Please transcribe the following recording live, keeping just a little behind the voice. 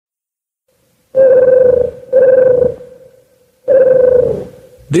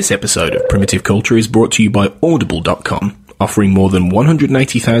This episode of Primitive Culture is brought to you by Audible.com, offering more than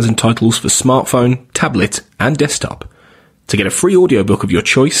 180,000 titles for smartphone, tablet, and desktop. To get a free audiobook of your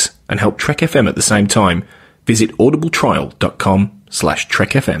choice and help Trek.fm at the same time, visit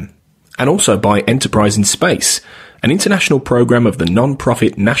audibletrial.com/trekfm. And also by Enterprise in Space, an international program of the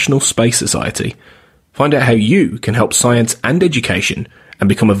non-profit National Space Society. Find out how you can help science and education and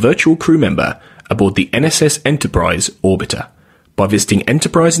become a virtual crew member aboard the NSS Enterprise Orbiter by visiting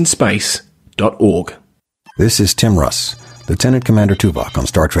enterpriseinspace.org. This is Tim Russ, Lieutenant Commander Tuvok on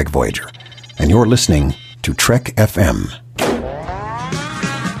Star Trek Voyager, and you're listening to Trek.fm.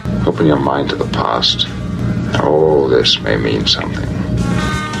 Open your mind to the past. Oh, this may mean something.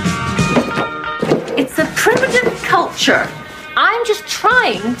 It's a primitive culture. I'm just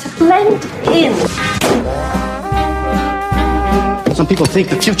trying to blend in. Some people think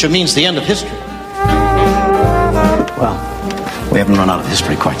the future means the end of history. Well, we haven't run out of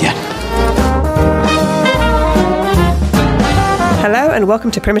history quite yet. Hello and welcome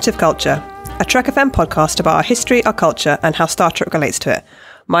to Primitive Culture, a Trek.fm podcast about our history, our culture, and how Star Trek relates to it.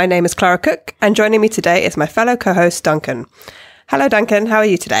 My name is Clara Cook, and joining me today is my fellow co-host, Duncan. Hello, Duncan. How are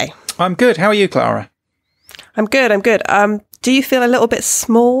you today? I'm good. How are you, Clara? I'm good. Do you feel a little bit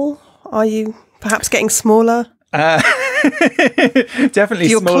small? Are you perhaps getting smaller? Definitely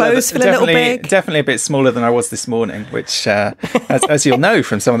your smaller. Clothes feel a little big? Definitely a bit smaller than I was this morning, which, as you'll know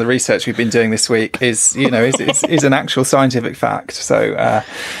from some of the research we've been doing this week, is an actual scientific fact. So,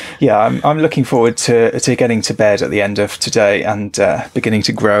 I'm looking forward to getting to bed at the end of today and beginning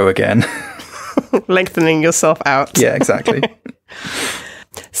to grow again. Lengthening yourself out. Yeah, exactly.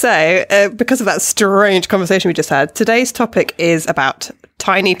 So, because of that strange conversation we just had, today's topic is about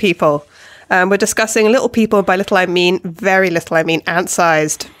tiny people. We're discussing little people. By little, I mean very little. I mean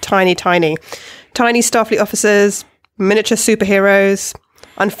ant-sized, tiny. Tiny Starfleet officers, miniature superheroes,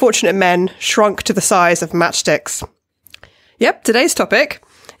 unfortunate men shrunk to the size of matchsticks. Yep, today's topic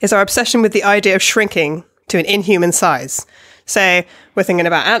is our obsession with the idea of shrinking to an inhuman size. So, we're thinking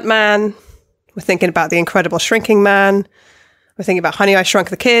about Ant-Man, we're thinking about The Incredible Shrinking Man, we're thinking about Honey, I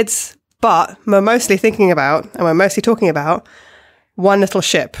Shrunk the Kids, but we're mostly talking about One Little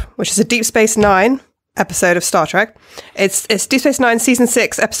Ship, which is a Deep Space Nine episode of Star Trek. It's Deep Space Nine Season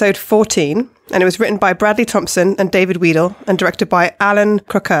 6, Episode 14, and it was written by Bradley Thompson and David Weedle and directed by Alan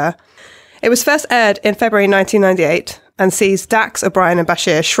Crocker. It was first aired in February 1998 and sees Dax, O'Brien and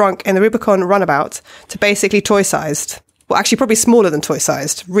Bashir shrunk in the Rubicon Runabout to basically toy-sized. Well, actually probably smaller than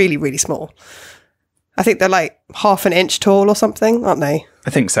toy-sized. Really, really small. I think they're like half an inch tall or something, aren't they? I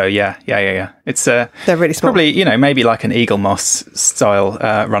think so, yeah. It's they're really small. Probably, maybe like an Eagle Moss style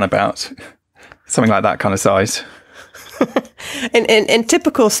runabout. Something like that kind of size. In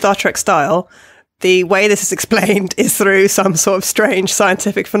typical Star Trek style, the way this is explained is through some sort of strange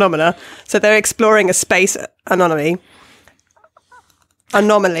scientific phenomena. So they're exploring a space anomaly.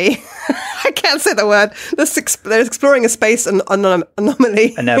 I can't say the word. They're exploring a space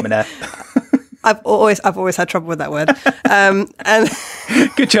anomaly. Anemone. I've always had trouble with that word. And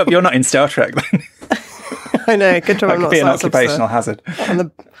good job, you're not in Star Trek then. I know, good job. That I'm could not be an occupational hazard. On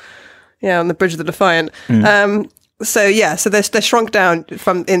the bridge of the Defiant. So they're shrunk down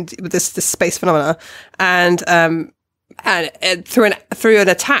with this space phenomena, and through an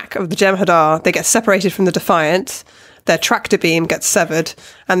attack of the Jem'Hadar, they get separated from the Defiant. Their tractor beam gets severed,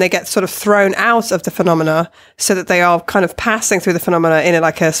 and they get sort of thrown out of the phenomena, so that they are kind of passing through the phenomena in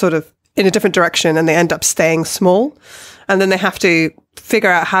a different direction, and they end up staying small. And then they have to figure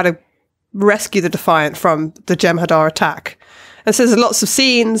out how to rescue the Defiant from the Jem'Hadar attack. And so there's lots of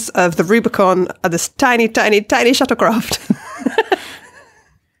scenes of the Rubicon of this tiny, tiny, tiny shuttlecraft.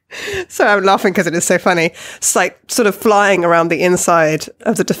 So I'm laughing because it is so funny. It's like sort of flying around the inside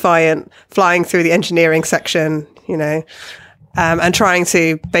of the Defiant, flying through the engineering section, and trying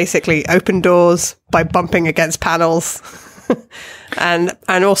to basically open doors by bumping against panels. And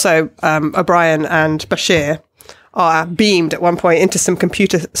also O'Brien and Bashir are beamed at one point into some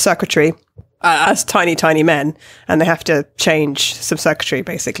computer circuitry as tiny men, and they have to change some circuitry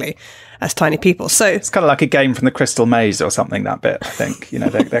basically as tiny people. So it's kind of like a game from the Crystal Maze or something, that bit, I think.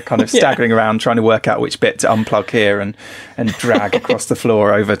 They're kind of staggering around trying to work out which bit to unplug here and drag across the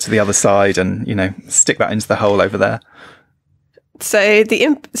floor over to the other side and, stick that into the hole over there. So the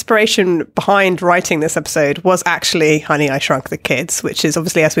inspiration behind writing this episode was actually Honey, I Shrunk the Kids, which is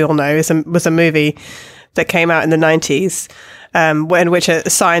obviously, as we all know, was a movie that came out in the 90s, in which a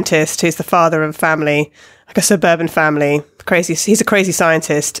scientist who's the father of a family, like a suburban family, he's a crazy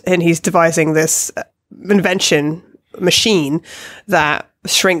scientist, and he's devising this machine that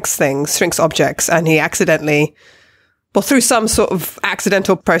shrinks objects, and he accidentally well, through some sort of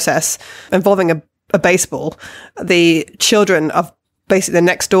accidental process involving a baseball, the children of basically the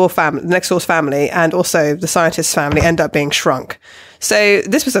next door's family and also the scientist's family end up being shrunk. So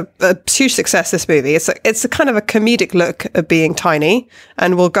this was a huge success, this movie. It's a kind of a comedic look at being tiny,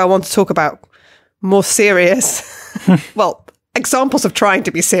 and we'll go on to talk about more serious, well, examples of trying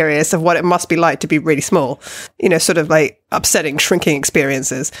to be serious, of what it must be like to be really small, sort of like upsetting shrinking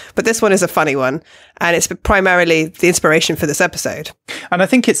experiences. But this one is a funny one, and it's primarily the inspiration for this episode. And I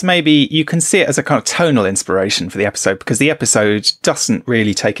think it's maybe, you can see it as a kind of tonal inspiration for the episode, because the episode doesn't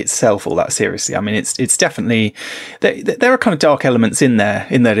really take itself all that seriously. I mean, it's definitely, there are kind of dark elements in there,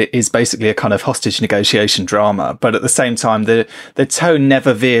 in that it is basically a kind of hostage negotiation drama, but at the same time, the tone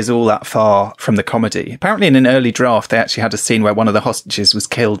never veers all that far from the comedy. Apparently in an early draft, they actually had a scene where one of the hostages was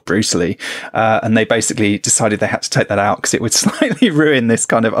killed brutally, and they basically decided they had to take that out because it would slightly ruin this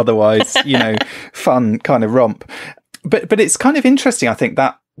kind of otherwise, fun kind of romp. But it's kind of interesting, I think,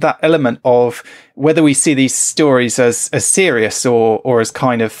 that element of whether we see these stories as serious or as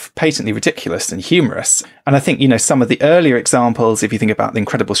kind of patently ridiculous and humorous. And I think, some of the earlier examples, if you think about The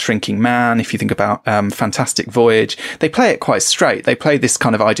Incredible Shrinking Man, if you think about Fantastic Voyage, they play it quite straight. They play this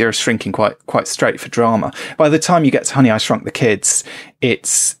kind of idea of shrinking quite straight for drama. By the time you get to Honey, I Shrunk the Kids,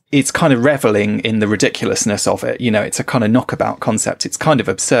 it's kind of reveling in the ridiculousness of it. It's a kind of knockabout concept. It's kind of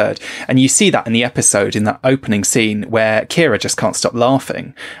absurd. And you see that in the episode, in that opening scene where Kira just can't stop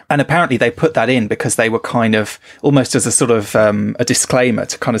laughing. And apparently they put that in because they were kind of almost as a sort of a disclaimer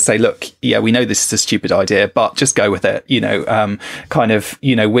to kind of say, look, yeah, we know this is a stupid idea, but just go with it. We're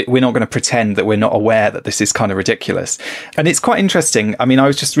not going to pretend that we're not aware that this is kind of ridiculous. And it's quite interesting. I mean, I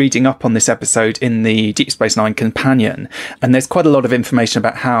was just reading up on this episode in the Deep Space Nine Companion, and there's quite a lot of information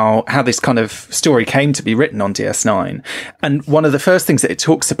about how this kind of story came to be written on DS9. And one of the first things that it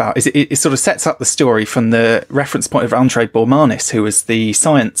talks about is it sort of sets up the story from the reference point of Andrei Bormanis, who was the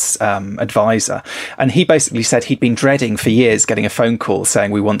science advisor. And he basically said he'd been dreading for years getting a phone call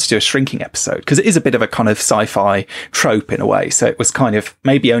saying, we want to do a shrinking episode, because it is a bit of a kind of sci-fi trope in a way. So it was kind of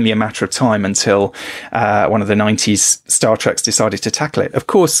maybe only a matter of time until one of the 90s Star Treks decided to tackle it. Of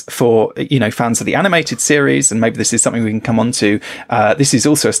course, for, fans of the animated series, and maybe this is something we can come on to, this is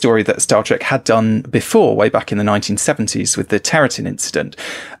also a story that Star Trek had done before, way back in the 1970s with the Terratin Incident.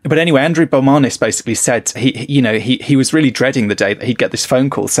 But anyway, Andrew Bomanis basically said he was really dreading the day that he'd get this phone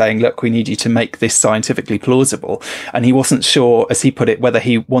call saying, look, we need you to make this scientifically plausible. And he wasn't sure, as he put it, whether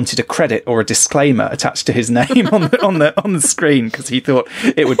he wanted a credit or a disclaimer attached to his name on the screen, because he thought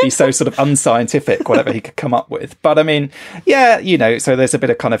it would be so sort of unscientific, whatever he could come up with. But I mean, yeah, so there's a bit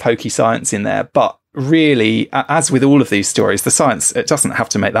of kind of hokey science in there, but really, as with all of these stories, the science, it doesn't have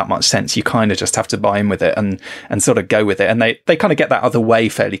to make that much sense. You kind of just have to buy in with it and sort of go with it. And they kind of get that other way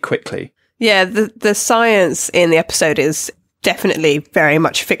fairly quickly. Yeah, the science in the episode is definitely very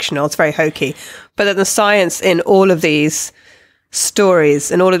much fictional. It's very hokey. But then the science in all of these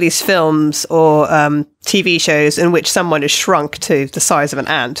stories, in all of these films or TV shows in which someone is shrunk to the size of an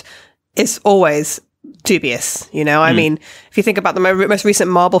ant, is always dubious. I mean, if you think about the most recent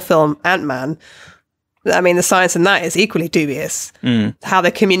Marvel film, Ant-Man, I mean, the science in that is equally dubious. How they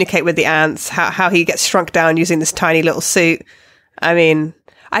communicate with the ants, how he gets shrunk down using this tiny little suit. I mean,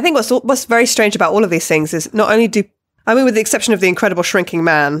 I think what's very strange about all of these things is not only with the exception of The Incredible Shrinking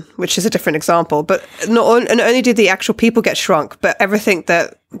Man, which is a different example, but not only do the actual people get shrunk, but everything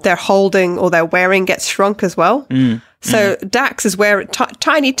that they're holding or they're wearing gets shrunk as well. So Dax is wearing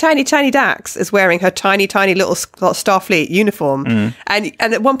tiny Dax is wearing her tiny little Starfleet uniform, and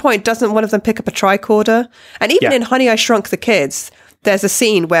at one point doesn't one of them pick up a tricorder? And even in Honey, I Shrunk the Kids, there's a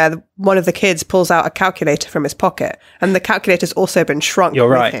scene where one of the kids pulls out a calculator from his pocket, and the calculator's also been shrunk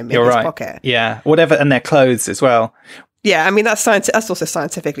with him in his pocket. Yeah, whatever, and their clothes as well. Yeah, I mean, that's also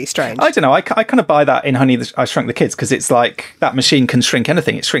scientifically strange. I don't know. I kind of buy that in Honey, I Shrunk the Kids, because it's like that machine can shrink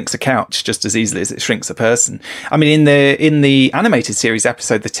anything. It shrinks a couch just as easily as it shrinks a person. I mean, in the animated series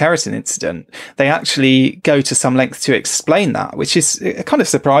episode, The Terratin Incident, they actually go to some length to explain that, which is kind of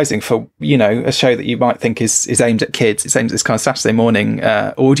surprising for, a show that you might think is aimed at kids. It's aimed at this kind of Saturday morning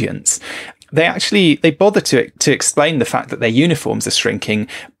audience. They bother to explain the fact that their uniforms are shrinking,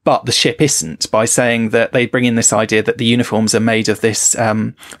 but the ship isn't, by saying that they bring in this idea that the uniforms are made of this, I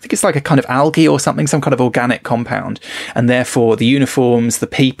think it's like a kind of algae or something, some kind of organic compound. And therefore the uniforms, the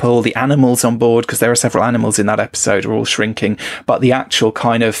people, the animals on board, because there are several animals in that episode, are all shrinking, but the actual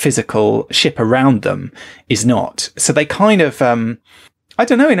kind of physical ship around them is not. So they kind of, I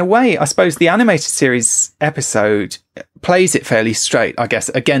don't know, in a way, I suppose the animated series episode plays it fairly straight, I guess.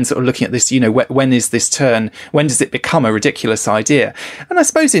 Again, sort of looking at this, when is this turn? When does it become a ridiculous idea? And I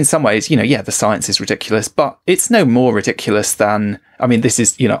suppose in some ways, the science is ridiculous, but it's no more ridiculous than, this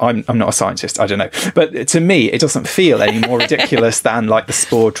is, I'm not a scientist, I don't know. But to me, it doesn't feel any more ridiculous than like the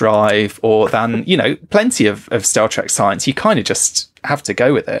spore drive or than, plenty of Star Trek science. You kind of just have to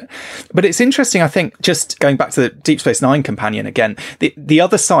go with it. But it's interesting, I think, just going back to the Deep Space Nine companion again, the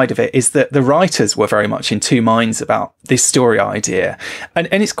other side of it is that the writers were very much in two minds about this story idea. And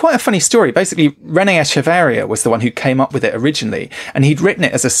it's quite a funny story. Basically, René Echeverria was the one who came up with it originally, and he'd written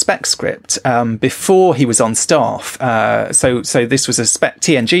it as a spec script before he was on staff. So this was a spec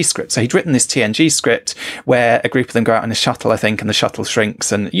TNG script. So he'd written this TNG script where a group of them go out in a shuttle, I think, and the shuttle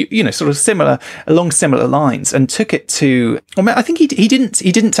shrinks, and sort of along similar lines, and took it to, I think he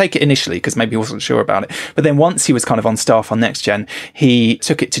didn't take it initially because maybe he wasn't sure about it. But then once he was kind of on staff on Next Gen, he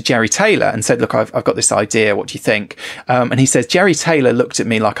took it to Jerry Taylor and said, look, I've got this idea. What do you think? And he says, Jerry Taylor looked at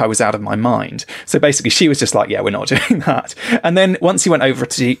me like I was out of my mind. So basically she was just like, yeah, we're not doing that. And then once he went over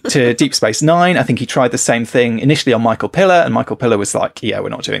to Deep Space Nine, I think he tried the same thing initially on Michael Piller, and Michael Piller was like, yeah, we're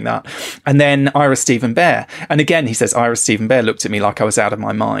not doing that. And then Ira Stephen Bear. And again, he says, Ira Stephen Bear looked at me like I was out of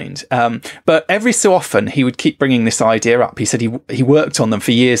my mind. But every so often he would keep bringing this idea up. He said he worked on them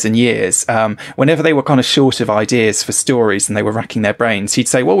for years and years. Whenever they were kind of short of ideas for stories and they were racking their brains, he'd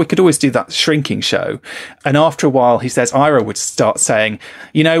say, well, we could always do that shrinking show. And after a while, he says, Ira would start saying,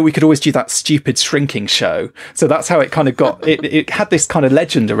 we could always do that stupid shrinking show. So that's how it kind of got, it had this kind of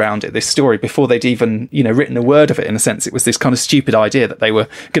legend around it, this story, before they'd even, written a word of it. In a sense, it was this kind of stupid idea that they were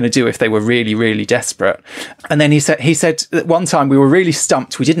going to do if they were really, really desperate. And then he said that one time we were really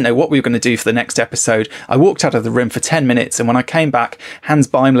stumped. We didn't know what we were going to do for the next episode. I walked out of the room for 10 minutes. And when I came back, Hans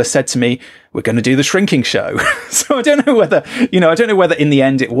Beimler said to me, we're going to do the shrinking show. So I don't know whether in the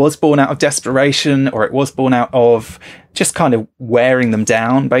end it was born out of desperation or it was born out of just kind of wearing them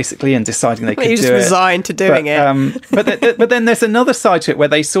down, basically, and deciding they could do it. He just resigned to doing it. But then there's another side to it where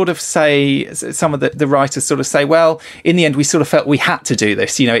they sort of say, some of the writers sort of say, well, in the end, we sort of felt we had to do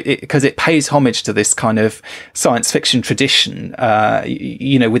this, because it pays homage to this kind of science fiction tradition,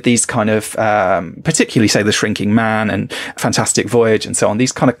 with these kind of, particularly, say, The Shrinking Man and Fantastic Voyage and so on,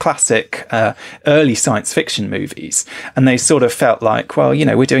 these kind of classic early science fiction movies. And they sort of felt like, well,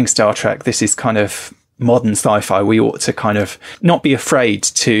 we're doing Star Trek. This is kind of modern sci-fi. We ought to kind of not be afraid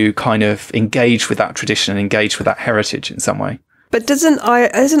to kind of engage with that tradition and engage with that heritage in some way. But isn't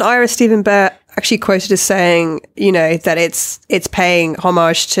Ira Stephen Bear actually quoted as saying, that it's paying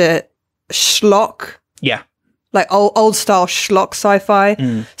homage to schlock? Yeah. Like old style schlock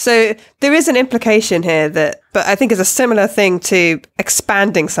sci-fi. So there is an implication here but I think it's a similar thing to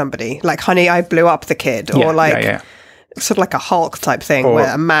expanding somebody, like Honey, I Blew Up the Kid, or sort of like a Hulk type thing, or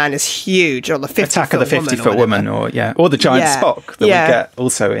where a man is huge, or the 50 Attack of the 50-foot woman, or the giant Spock that we get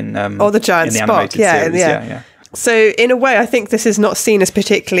also in or the giant in the Spock, animated series. Yeah. So in a way, I think this is not seen as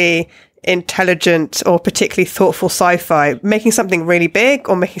particularly intelligent or particularly thoughtful sci-fi. Making something really big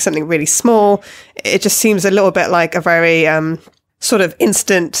or making something really small, it just seems a little bit like a very sort of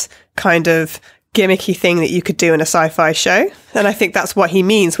instant kind of gimmicky thing that you could do in a sci-fi show. And I think that's what he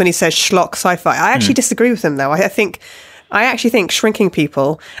means when he says schlock sci-fi. I actually disagree with him, though. I actually think shrinking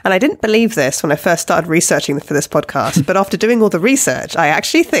people, and I didn't believe this when I first started researching for this podcast, but after doing all the research, I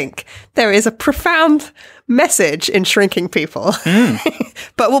actually think there is a profound message in shrinking people.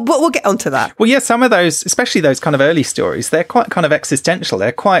 But we'll get onto that. Well, yeah, some of those, especially those kind of early stories, they're quite kind of existential.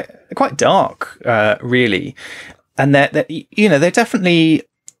 They're quite dark, really. And they're definitely,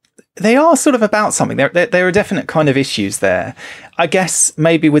 they are sort of about something. There are definite kind of issues there. I guess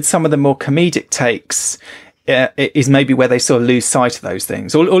maybe with some of the more comedic takes, is maybe where they sort of lose sight of those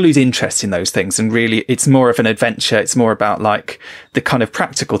things or lose interest in those things. And really, it's more of an adventure. It's more about like the kind of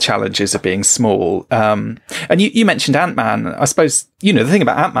practical challenges of being small. And you mentioned Ant-Man. I suppose, the thing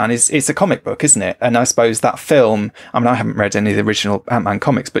about Ant-Man is it's a comic book, isn't it? And I suppose that film, I haven't read any of the original Ant-Man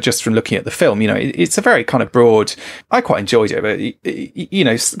comics, but just from looking at the film, it's a very kind of broad, I quite enjoyed it, but,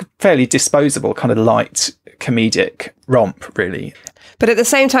 it's fairly disposable, kind of light comedic romp, really. But at the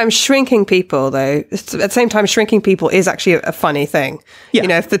same time, shrinking people is actually a funny thing.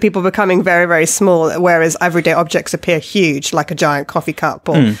 Yeah. If the people becoming very, very small, whereas everyday objects appear huge, like a giant coffee cup,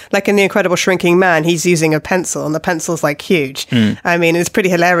 or like in The Incredible Shrinking Man, he's using a pencil and the pencil's like huge. It's pretty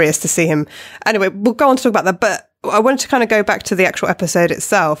hilarious to see him. Anyway, we'll go on to talk about that, but I wanted to kind of go back to the actual episode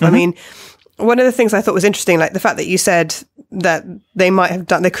itself. One of the things I thought was interesting, like the fact that you said that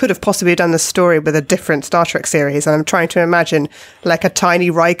they could have possibly done the story with a different Star Trek series. And I'm trying to imagine like a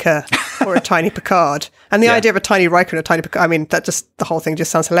tiny Riker or a tiny Picard. And the idea of a tiny Riker and a tiny Picard, I mean, the whole thing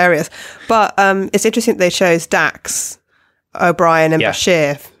just sounds hilarious. But it's interesting that they chose Dax, O'Brien and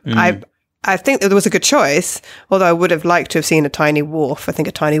Bashir. I think that was a good choice, although I would have liked to have seen a tiny Worf. I think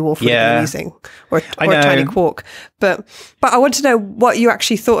a tiny Worf would have been amusing, or a tiny Quark. But I want to know what you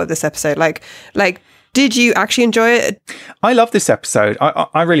actually thought of this episode. Like, did you actually enjoy it? I love this episode.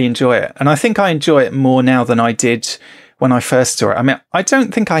 I really enjoy it. And I think I enjoy it more now than I did when I first saw it. I mean, I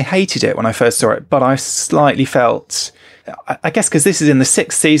don't think I hated it when I first saw it, but I slightly felt... I guess because this is in the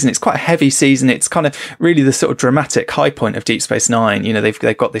 6th season, it's quite a heavy season. It's kind of really the sort of dramatic high point of Deep Space Nine. You know,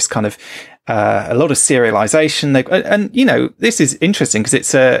 they've got this kind of a lot of serialization. And you know, this is interesting because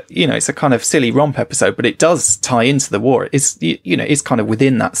it's a kind of silly romp episode, but it does tie into the war. It's it's kind of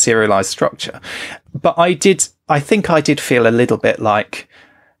within that serialized structure. But I think I did feel a little bit like,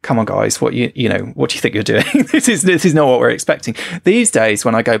 come on, guys, what do you think you're doing? This is not what we're expecting. These days,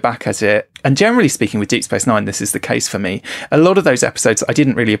 when I go back at it, and generally speaking with Deep Space Nine, this is the case for me. A lot of those episodes I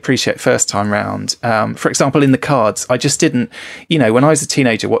didn't really appreciate first time round. For example, in The Cards, I just didn't, when I was a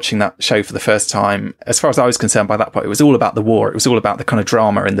teenager watching that show for the first time, as far as I was concerned by that point, it was all about the war. It was all about the kind of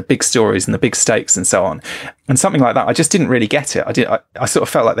drama and the big stories and the big stakes and so on. And something like that, I just didn't really get it. I sort of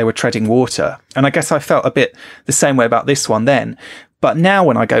felt like they were treading water. And I guess I felt a bit the same way about this one then. But now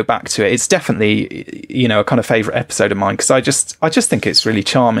when I go back to it, it's definitely, a kind of favourite episode of mine because I just think it's really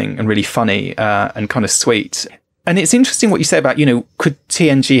charming and really funny and kind of sweet. And it's interesting what you say about, could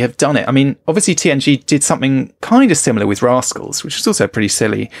TNG have done it? I mean, obviously TNG did something kind of similar with Rascals, which was also a pretty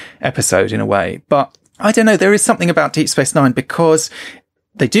silly episode in a way. But I don't know, there is something about Deep Space Nine because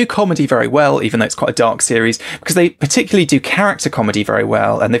they do comedy very well, even though it's quite a dark series, because they particularly do character comedy very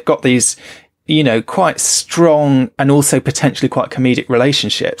well. And they've got these... quite strong and also potentially quite comedic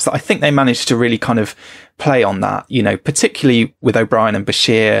relationships that I think they managed to really kind of play on that, particularly with O'Brien and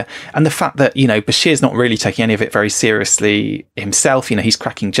Bashir, and the fact that, Bashir's not really taking any of it very seriously himself. He's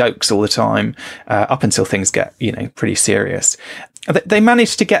cracking jokes all the time, up until things get, pretty serious. They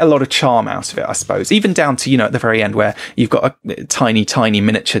managed to get a lot of charm out of it, I suppose, even down to, at the very end where you've got a tiny, tiny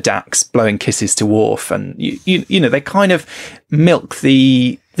miniature Dax blowing kisses to Worf. And, they kind of milk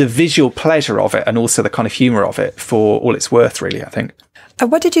the visual pleasure of it and also the kind of humour of it for all it's worth, really, I think.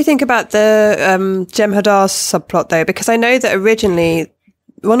 What did you think about the Jem'Hadar subplot, though? Because I know that originally...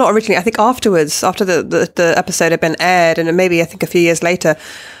 Well, not originally. I think afterwards, after the episode had been aired, and maybe I think a few years later,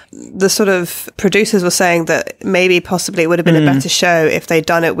 the sort of producers were saying that maybe possibly it would have been a better show if they'd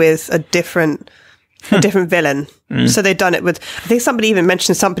done it with a different villain. So they'd done it with, I think somebody even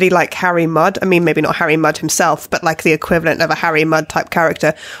mentioned somebody like Harry Mudd. I mean, maybe not Harry Mudd himself, but like the equivalent of a Harry Mudd type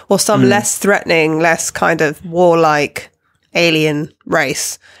character, or some less threatening, less kind of warlike alien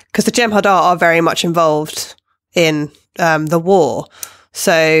race. Because the Jem'Hadar are very much involved in the war.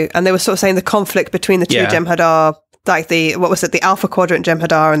 So, and they were sort of saying the conflict between the two Jem'Hadar, like the Alpha Quadrant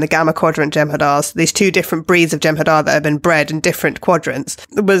Jem'Hadar and the Gamma Quadrant Jem'Hadars, these two different breeds of Jem'Hadar that have been bred in different quadrants,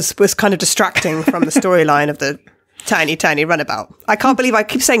 was kind of distracting from the storyline of the tiny, tiny runabout. I can't believe I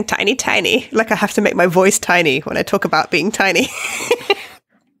keep saying tiny, tiny, like I have to make my voice tiny when I talk about being tiny.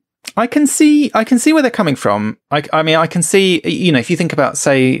 I can see where they're coming from. I mean, I can see, if you think about,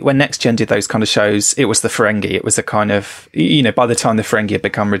 say, when Next Gen did those kind of shows, it was the Ferengi. It was a kind of, by the time the Ferengi had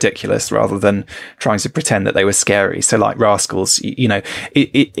become ridiculous rather than trying to pretend that they were scary. So like Rascals,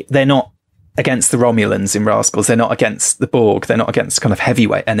 they're not against the Romulans in Rascals. They're not against the Borg. They're not against kind of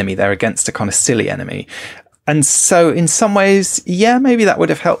heavyweight enemy. They're against a kind of silly enemy. And so in some ways, maybe that would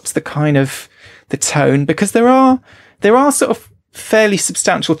have helped the kind of the tone, because there are sort of fairly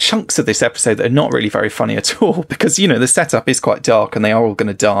substantial chunks of this episode that are not really very funny at all, because the setup is quite dark and they are all going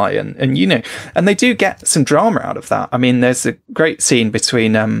to die, and and they do get some drama out of that. I mean, there's a great scene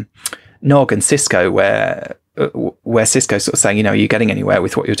between Nog and Sisko where Sisko's sort of saying, are you getting anywhere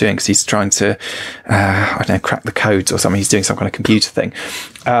with what you're doing? Because he's trying to crack the codes or something. He's doing some kind of computer thing,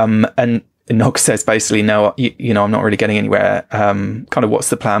 and Nog says basically, no, I'm not really getting anywhere. Kind of what's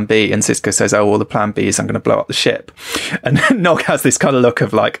the plan B? And Sisko says, oh, well, the plan B is I'm going to blow up the ship. And Nog has this kind of look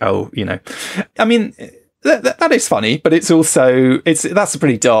of like, I mean, that is funny, but it's also, that's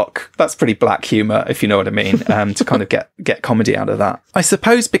pretty black humour, if you know what I mean, to kind of get comedy out of that. I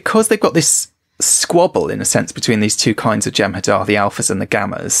suppose because they've got this squabble in a sense between these two kinds of Jem'Hadar, the alphas and the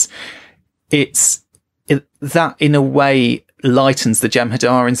gammas, that in a way lightens the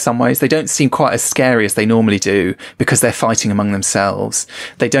Jem'Hadar in some ways. They don't seem quite as scary as they normally do because they're fighting among themselves.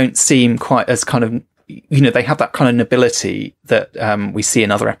 They don't seem quite as kind of, they have that kind of nobility that we see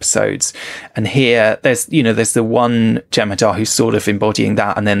in other episodes. And here there's the one Jem'Hadar who's sort of embodying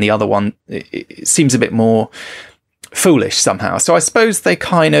that, and then the other one, it seems a bit more foolish somehow. So I suppose they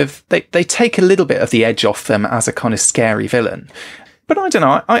kind of they take a little bit of the edge off them as a kind of scary villain. But I don't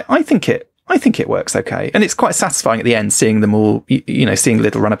know. I think it works okay, and it's quite satisfying at the end seeing them all. Seeing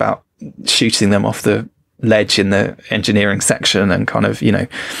Little Runabout shooting them off the ledge in the engineering section, and kind of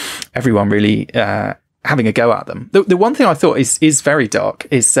everyone really having a go at them. The one thing I thought is very dark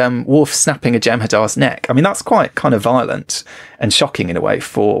is Worf snapping a Jem'Hadar's neck. I mean, that's quite kind of violent and shocking in a way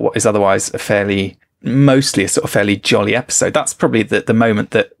for what is otherwise mostly a sort of fairly jolly episode. That's probably the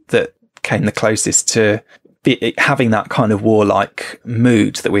moment that came the closest to having that kind of warlike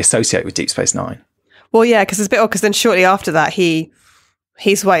mood that we associate with Deep Space Nine. Well, yeah, because it's a bit odd, because then shortly after that,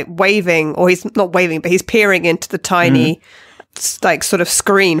 he's like waving, or he's not waving, but he's peering into the tiny, like sort of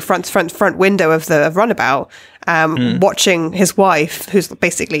screen, front window of the Runabout, watching his wife, who's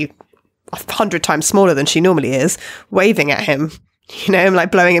basically 100 times smaller than she normally is, waving at him,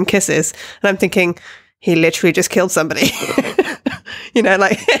 like blowing him kisses. And I'm thinking, he literally just killed somebody.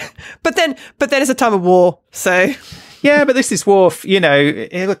 But then it's a time of war, so yeah. But this is Worf.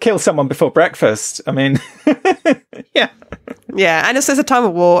 He'll kill someone before breakfast. I mean, yeah. And it's a time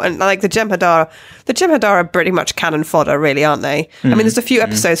of war, and like the Jem'Hadar are pretty much cannon fodder, really, aren't they? I mean, there's a few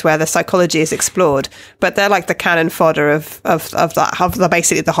episodes where the psychology is explored, but they're like the cannon fodder of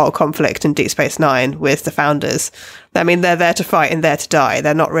basically the whole conflict in Deep Space Nine with the Founders. I mean, they're there to fight and there to die.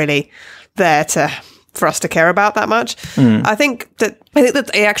 They're not really there for us to care about that much. I think that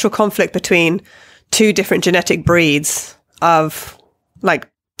the actual conflict between two different genetic breeds of like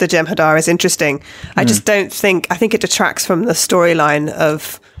the Jem'Hadar is interesting. I just I think it detracts from the storyline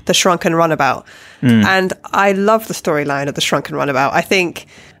of the Shrunk and Runabout. And I love the storyline of the Shrunk and Runabout. I think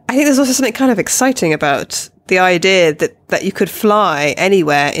there's also something kind of exciting about the idea that you could fly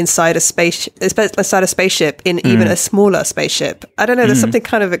anywhere inside a spaceship in even a smaller spaceship. I don't know, there's something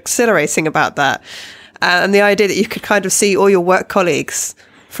kind of exhilarating about that. And the idea that you could kind of see all your work colleagues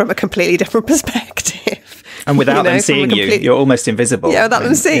from a completely different perspective. And without them seeing you're almost invisible. Yeah, without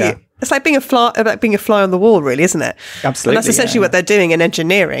them seeing you. It's like being a fly on the wall, really, isn't it? Absolutely. And that's essentially what they're doing in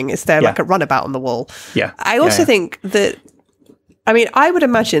engineering, is they're like a runabout on the wall. Yeah. I also think that, I mean, I would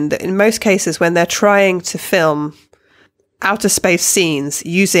imagine that in most cases when they're trying to film outer space scenes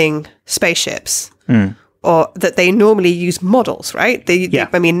using spaceships, or that they normally use models, right?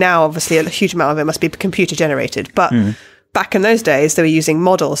 I mean, now obviously a huge amount of it must be computer generated, but back in those days they were using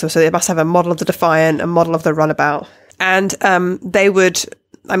models. So they must have a model of the Defiant, a model of the Runabout. And they would,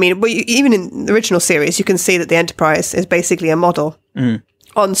 I mean, even in the original series, you can see that the Enterprise is basically a model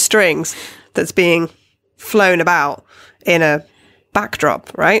on strings that's being flown about in a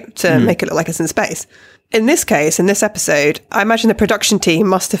backdrop, right? To make it look like it's in space. In this case, in this episode, I imagine the production team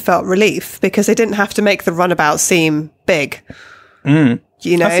must have felt relief because they didn't have to make the Runabout seem big. That's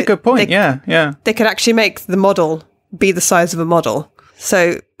a good point. Yeah. They could actually make the model be the size of a model.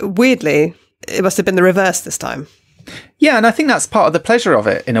 So weirdly, it must have been the reverse this time. Yeah, and I think that's part of the pleasure of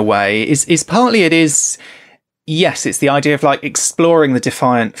it in a way. Is partly it is, yes, it's the idea of like exploring the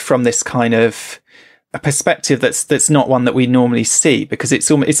Defiant from this kind of a perspective that's not one that we normally see, because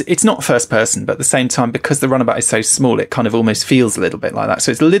it's not first person, but at the same time, because the Runabout is so small, it kind of almost feels a little bit like that.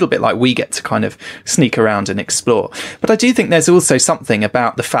 So it's a little bit like we get to kind of sneak around and explore. But I do think there's also something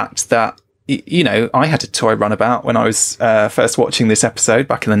about the fact that, I had a toy Runabout when I was first watching this episode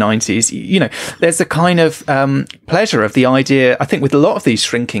back in the 90s. There's a kind of pleasure of the idea, I think, with a lot of these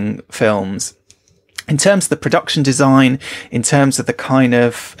shrinking films, in terms of the production design, in terms of the kind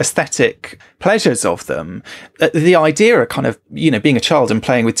of aesthetic pleasures of them, the idea of kind of, being a child and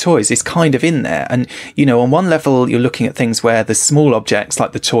playing with toys is kind of in there. And, on one level, you're looking at things where the small objects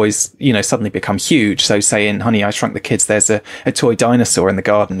like the toys, suddenly become huge. So say in Honey, I Shrunk the Kids, there's a toy dinosaur in the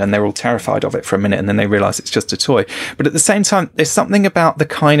garden and they're all terrified of it for a minute and then they realize it's just a toy. But at the same time, there's something about the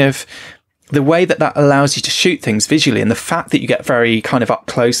kind of the way that allows you to shoot things visually, and the fact that you get very kind of up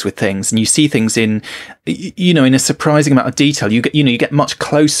close with things and you see things in a surprising amount of detail. You get much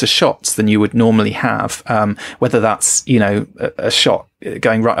closer shots than you would normally have, whether that's, a shot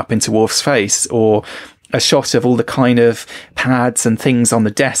going right up into Worf's face, or a shot of all the kind of pads and things on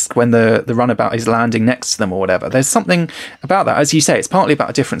the desk when the Runabout is landing next to them or whatever. There's something about that. As you say, it's partly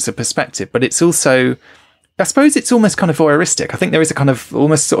about a difference of perspective, but it's also, I suppose it's almost kind of voyeuristic. I think there is a kind of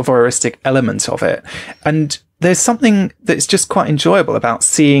almost sort of voyeuristic element of it. And there's something that's just quite enjoyable about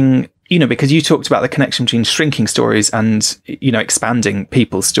seeing, because you talked about the connection between shrinking stories and, expanding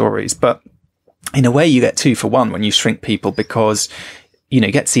people's stories. But in a way, you get 2 for 1 when you shrink people, because, you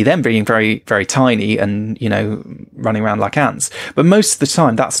get to see them being very, very tiny and, running around like ants. But most of the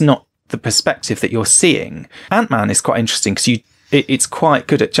time, that's not the perspective that you're seeing. Ant-Man is quite interesting because it's quite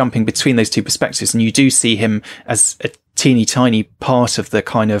good at jumping between those two perspectives, and you do see him as a teeny tiny part of the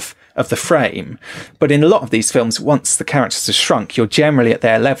kind of the frame. But in a lot of these films, once the characters are shrunk, you're generally at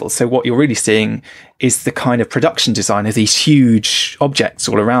their level. So what you're really seeing is the kind of production design of these huge objects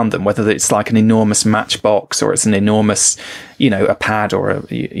all around them, whether it's like an enormous matchbox or it's an enormous, a pad or a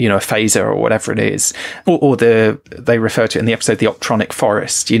phaser or whatever it is, or they refer to it in the episode, the Optronic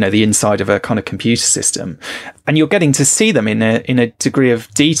Forest, the inside of a kind of computer system. And you're getting to see them in a degree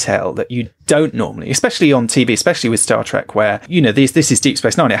of detail that you don't normally, especially on TV, especially with Star Trek, where, this is Deep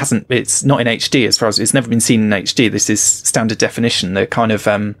Space Nine. It's not in HD as far as it's never been seen in HD. This is standard definition. The kind of,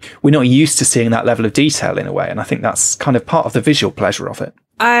 we're not used to seeing that level of detail in a way. And I think that's kind of part of the visual pleasure of it.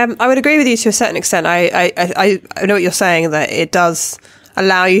 I would agree with you to a certain extent. I know what you're saying, that it does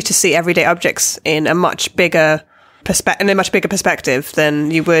allow you to see everyday objects in a much bigger perspective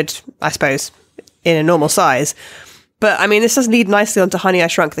than you would, I suppose, in a normal size. But I mean, this does lead nicely onto Honey, I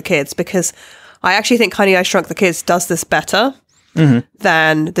Shrunk the Kids, because I actually think Honey, I Shrunk the Kids does this better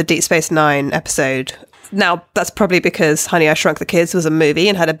than the Deep Space Nine episode. Now, that's probably because Honey, I Shrunk the Kids was a movie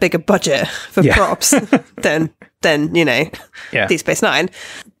and had a bigger budget for props than Deep Space Nine.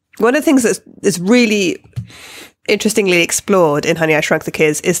 One of the things that is really interestingly explored in Honey, I Shrunk the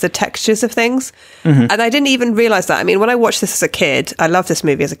Kids is the textures of things. And I didn't even realize that. I mean, when I watched this as a kid, I loved this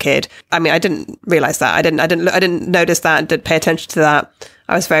movie as a kid. I mean, I didn't realize that. I didn't notice that and didn't pay attention to that.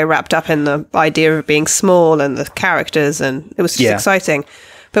 I was very wrapped up in the idea of being small and the characters, and it was just exciting.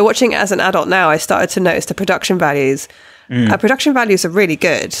 But watching it as an adult now, I started to notice the production values. Production values are really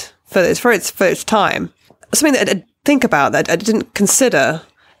good for its time. Something that I think about that I didn't consider,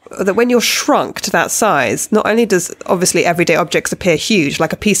 that when you're shrunk to that size, not only does obviously everyday objects appear huge,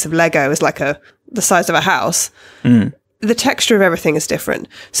 like a piece of Lego is like the size of a house, the texture of everything is different.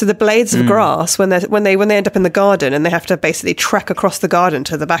 So the blades of grass, when they end up in the garden and they have to basically trek across the garden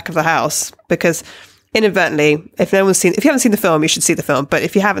to the back of the house, because inadvertently, if you haven't seen the film, you should see the film. But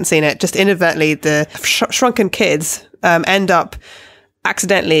if you haven't seen it, just inadvertently, the shrunken kids end up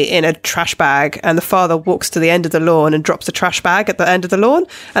accidentally in a trash bag, and the father walks to the end of the lawn and drops the trash bag at the end of the lawn,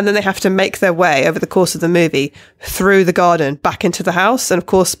 and then they have to make their way over the course of the movie through the garden back into the house. And of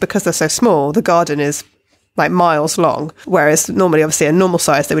course, because they're so small, the garden is like miles long, whereas normally, obviously, a normal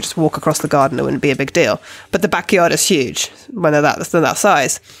size, they would just walk across the garden, it wouldn't be a big deal. But the backyard is huge when they're that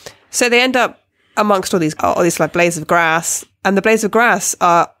size. So they end up amongst all these like blades of grass, and the blades of grass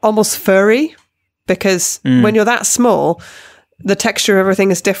are almost furry, because when you're that small, the texture of everything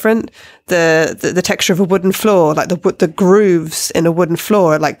is different. The texture of a wooden floor, like the grooves in a wooden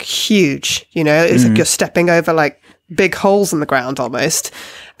floor, are like huge. It's like you're stepping over like big holes in the ground almost.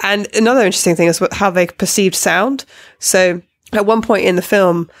 And another interesting thing is how they perceived sound. So at one point in the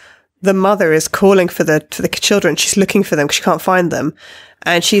film, the mother is calling for the children. She's looking for them because she can't find them,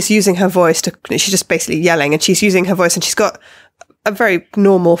 and she's using her voice she's just basically yelling, and she's using her voice, and she's got a very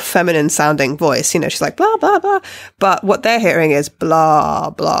normal feminine sounding voice, she's like blah blah blah, but what they're hearing is blah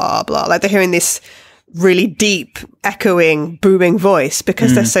blah blah, like they're hearing this really deep echoing booming voice,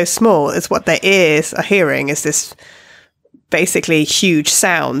 because they're so small. It's what their ears are hearing is this basically huge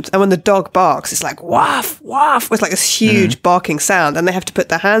sound. And when the dog barks, it's like woof woof, it's like this huge barking sound, and they have to put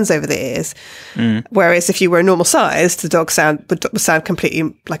their hands over their ears. Whereas if you were a normal size, the dog would sound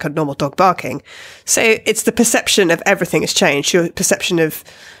completely like a normal dog barking. So it's the perception of everything has changed. Your perception of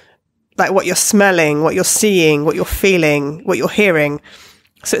like what you're smelling, what you're seeing, what you're feeling, what you're hearing.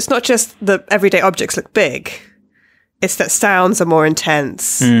 So it's not just the everyday objects look big, it's that sounds are more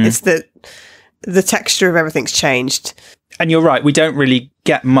intense. It's that the texture of everything's changed. And you're right, we don't really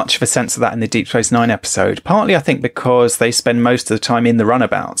get much of a sense of that in the Deep Space Nine episode, partly I think because they spend most of the time in the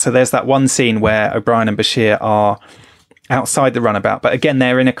Runabout. So there's that one scene where O'Brien and Bashir are outside the Runabout, but again,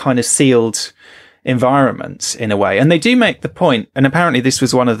 they're in a kind of sealed environment in a way. And they do make the point, and apparently this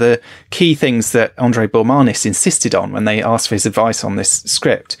was one of the key things that Andrei Bourmanis insisted on when they asked for his advice on this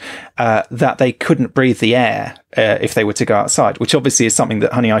script, that they couldn't breathe the air if they were to go outside, which obviously is something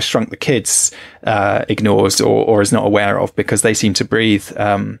that Honey, I Shrunk the Kids ignores or is not aware of, because they seem to breathe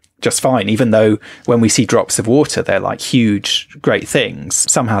just fine, even though when we see drops of water, they're like huge, great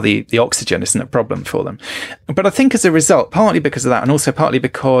things. Somehow the oxygen isn't a problem for them. But I think as a result, partly because of that, and also partly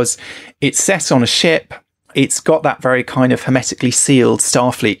because it's set on a ship, it's got that very kind of hermetically sealed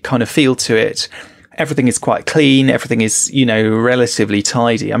Starfleet kind of feel to it. Everything is quite clean. Everything is, relatively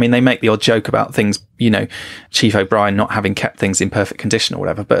tidy. I mean, they make the odd joke about things, Chief O'Brien not having kept things in perfect condition or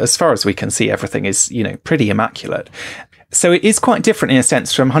whatever. But as far as we can see, everything is, pretty immaculate. So it is quite different in a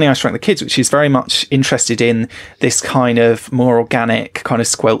sense from Honey, I Shrunk the Kids, which is very much interested in this kind of more organic, kind of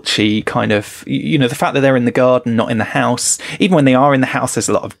squelchy kind of, you know, the fact that they're in the garden, not in the house. Even when they are in the house, there's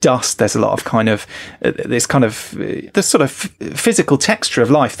a lot of dust. There's a lot of kind of, this kind of, the sort of physical texture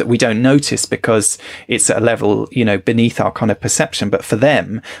of life that we don't notice because it's at a level, you know, beneath our kind of perception. But for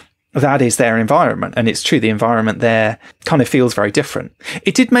them, that is their environment. And it's true, the environment there kind of feels very different.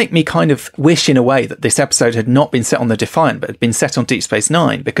 It did make me kind of wish in a way that this episode had not been set on the Defiant, but had been set on Deep Space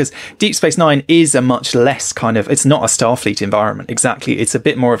Nine, because Deep Space Nine is a much less kind of, it's not a Starfleet environment exactly. It's a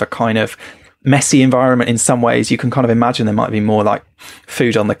bit more of a kind of messy environment in some ways. You can kind of imagine there might be more like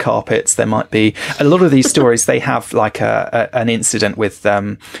food on the carpets. There might be a lot of these stories. They have like an incident with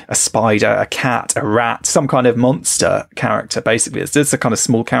a spider, a cat, a rat, some kind of monster character. Basically, it's a kind of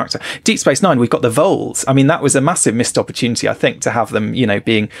small character. Deep Space Nine, we've got the voles. I mean, that was a massive missed opportunity, I think, to have them, you know,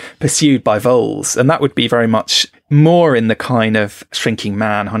 being pursued by voles, and that would be very much more in the kind of Shrinking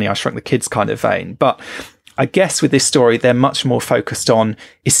Man, Honey, I Shrunk the Kids kind of vein, but I guess with this story, they're much more focused on,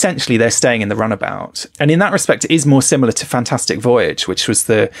 essentially, they're staying in the Runabout. And in that respect, it is more similar to Fantastic Voyage, which was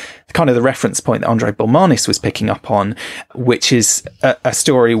the kind of the reference point that Andrei Bolmanis was picking up on, which is a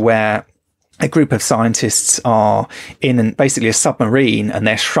story where a group of scientists are in basically a submarine and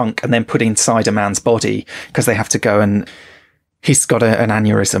they're shrunk and then put inside a man's body because they have to go and he's got an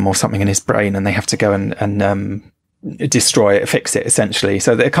aneurysm or something in his brain and they have to go and destroy it, fix it, essentially.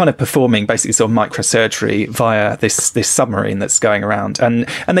 So they're kind of performing basically sort of microsurgery via this submarine that's going around. And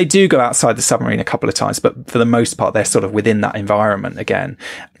they do go outside the submarine a couple of times, but for the most part, they're sort of within that environment again.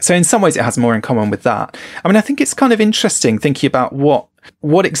 So in some ways, it has more in common with that. I mean, I think it's kind of interesting thinking about what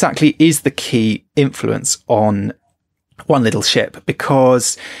exactly is the key influence on One Little Ship,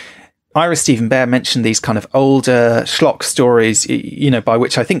 because Ira Stephen Bear mentioned these kind of older schlock stories, you know, by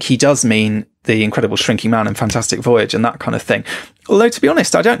which I think he does mean The Incredible Shrinking Man and Fantastic Voyage and that kind of thing. Although, to be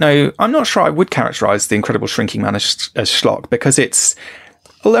honest, I don't know. I'm not sure I would characterize The Incredible Shrinking Man as schlock, because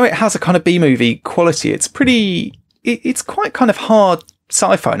although it has a kind of B-movie quality, it's quite kind of hard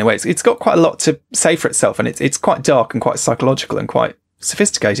sci-fi in a way. It's got quite a lot to say for itself, and it's quite dark and quite psychological and quite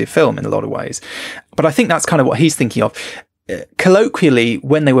sophisticated film in a lot of ways. But I think that's kind of what he's thinking of. Colloquially,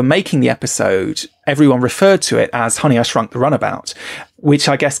 when they were making the episode, everyone referred to it as Honey, I Shrunk the Runabout, which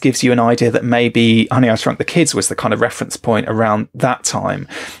I guess gives you an idea that maybe Honey, I Shrunk the Kids was the kind of reference point around that time.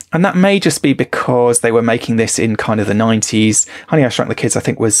 And that may just be because they were making this in kind of the 90s. Honey, I Shrunk the Kids, I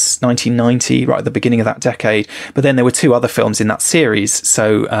think, was 1990, right at the beginning of that decade. But then there were two other films in that series.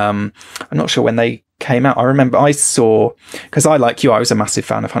 So I'm not sure when they came out. I remember I saw, because I, like you, I was a massive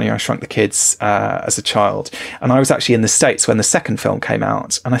fan of Honey, I Shrunk the Kids as a child, and I was actually in the States when the second film came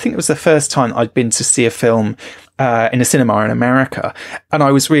out, and I think it was the first time I'd been to see a film in a cinema in America, and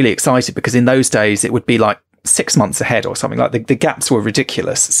I was really excited because in those days it would be like 6 months ahead or something. Like the gaps were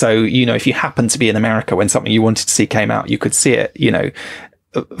ridiculous. So, you know, if you happened to be in America when something you wanted to see came out, you could see it, you know,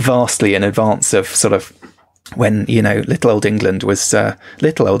 vastly in advance of sort of when, you know, little old England was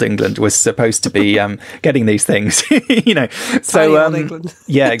supposed to be getting these things, you know. So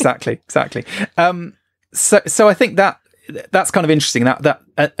yeah, exactly. So I think that's kind of interesting. That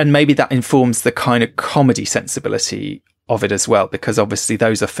and maybe that informs the kind of comedy sensibility of it as well, because obviously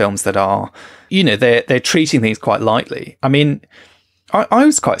those are films that are, you know, they're treating things quite lightly. I mean, I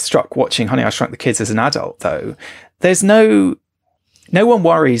was quite struck watching Honey, I Shrunk the Kids as an adult, though. There's no one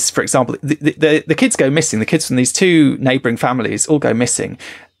worries, for example, the kids go missing. The kids from these two neighbouring families all go missing.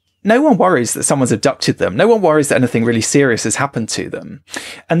 No one worries that someone's abducted them. No one worries that anything really serious has happened to them.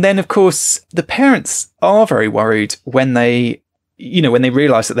 And then, of course, the parents are very worried when they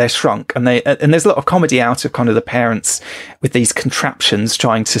realise that they're shrunk. And there's a lot of comedy out of kind of the parents with these contraptions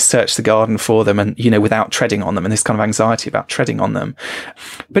trying to search the garden for them and, you know, without treading on them, and this kind of anxiety about treading on them.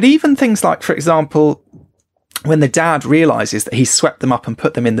 But even things like, for example, when the dad realises that he's swept them up and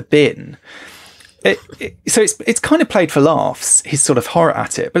put them in the bin. So it's kind of played for laughs, his sort of horror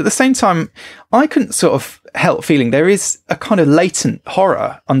at it. But at the same time, I couldn't sort of help feeling there is a kind of latent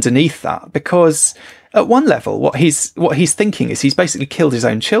horror underneath that, because at one level, what he's thinking is he's basically killed his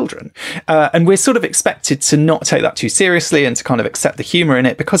own children. And we're sort of expected to not take that too seriously and to kind of accept the humour in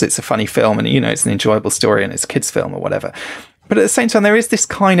it because it's a funny film and, you know, it's an enjoyable story and it's a kid's film or whatever. But at the same time, there is this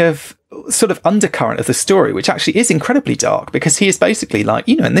kind of sort of undercurrent of the story, which actually is incredibly dark, because he is basically like,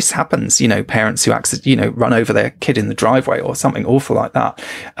 you know, and this happens, you know, parents who run over their kid in the driveway or something awful like that.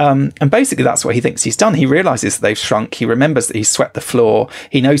 And basically that's what he thinks he's done. He realizes that they've shrunk. He remembers that he's swept the floor.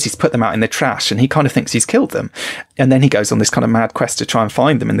 He knows he's put them out in the trash, and he kind of thinks he's killed them. And then he goes on this kind of mad quest to try and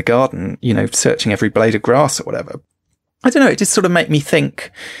find them in the garden, you know, searching every blade of grass or whatever. I don't know. It just sort of made me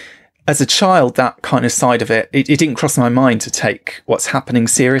think, as a child, that kind of side of it didn't cross my mind to take what's happening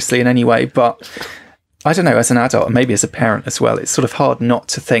seriously in any way. But I don't know, as an adult and maybe as a parent as well, it's sort of hard not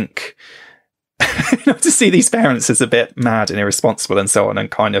to think, not to see these parents as a bit mad and irresponsible and so on,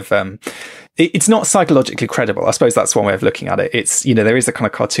 and kind of it's not psychologically credible. I suppose that's one way of looking at it. It's, there is a kind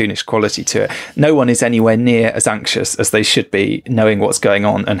of cartoonish quality to it. No one is anywhere near as anxious as they should be, knowing what's going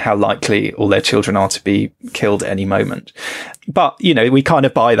on and how likely all their children are to be killed at any moment. But, we kind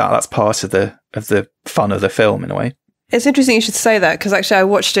of buy that. That's part of the fun of the film in a way. It's interesting you should say that, because actually I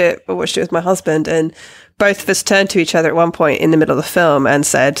watched it with my husband, and both of us turned to each other at one point in the middle of the film and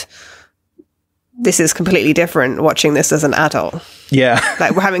said, this is completely different watching this as an adult. Yeah.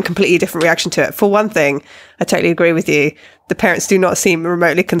 Like, we're having a completely different reaction to it. For one thing, I totally agree with you. The parents do not seem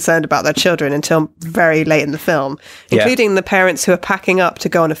remotely concerned about their children until very late in the film, including the parents who are packing up to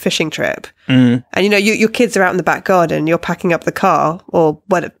go on a fishing trip. And, your kids are out in the back garden, you're packing up the car or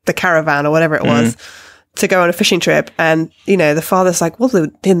the caravan or whatever it was to go on a fishing trip. And, the father's like, well,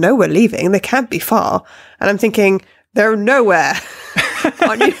 they know we're leaving. They can't be far. And I'm thinking, they're nowhere.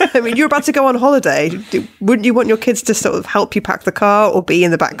 Aren't you? I mean, you're about to go on holiday. Wouldn't you want your kids to sort of help you pack the car or be in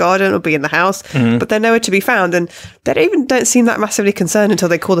the back garden or be in the house? But they're nowhere to be found. And they don't seem that massively concerned until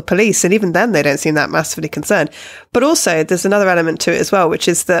they call the police. And even then, they don't seem that massively concerned. But also, there's another element to it as well, which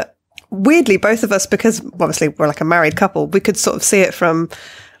is that weirdly, both of us, because obviously we're like a married couple, we could sort of see it from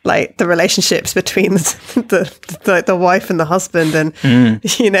like the relationships between the wife and the husband, and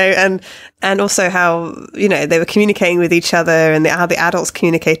and also how they were communicating with each other, and how the adults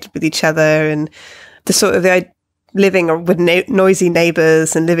communicated with each other, and the sort of living with noisy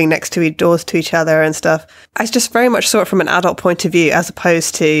neighbors and living next to doors to each other and stuff. I just very much saw it from an adult point of view, as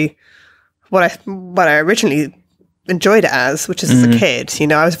opposed to what I originally enjoyed it as, which is as a kid.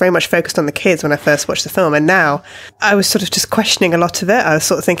 I was very much focused on the kids when I first watched the film, and now I was sort of just questioning a lot of it. I was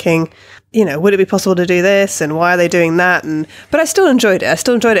sort of thinking, would it be possible to do this, and why are they doing that? But I still enjoyed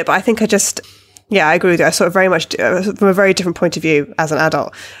it. But I think I agree with you. I sort of very much from a very different point of view as an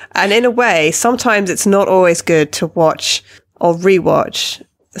adult. And in a way, sometimes it's not always good to watch or rewatch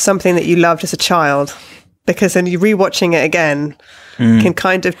something that you loved as a child, because then you rewatching it again can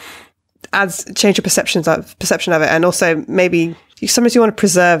kind of change your perception of it. And also maybe sometimes you want to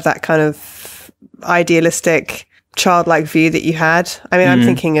preserve that kind of idealistic childlike view that you had. I mean, I'm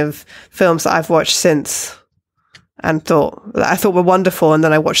thinking of films that I've watched since and I thought were wonderful, and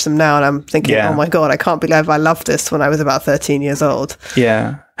then I watch them now and I'm thinking, oh my God, I can't believe I loved this when I was about 13 years old.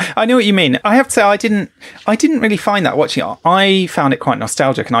 Yeah. I know what you mean. I have to say, I didn't really find that watching it. I found it quite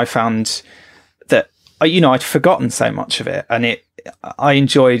nostalgic, and I found that, I'd forgotten so much of it, and I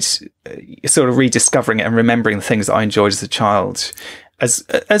enjoyed sort of rediscovering it and remembering the things that I enjoyed as a child,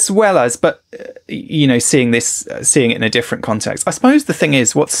 as well as, but seeing it in a different context. I suppose the thing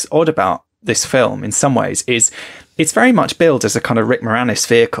is, what's odd about this film in some ways is it's very much billed as a kind of Rick Moranis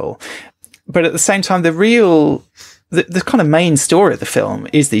vehicle, but at the same time, the kind of main story of the film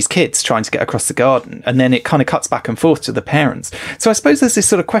is these kids trying to get across the garden, and then it kind of cuts back and forth to the parents. So I suppose there's this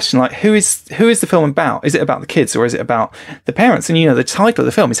sort of question, like, who is the film about? Is it about the kids, or is it about the parents? And the title of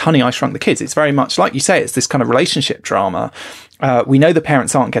the film is Honey, I Shrunk the Kids. It's very much, like you say, it's this kind of relationship drama. We know the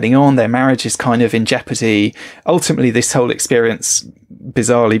parents aren't getting on, their marriage is kind of in jeopardy. Ultimately, this whole experience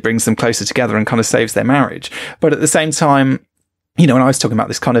bizarrely brings them closer together and kind of saves their marriage. But at the same time, when I was talking about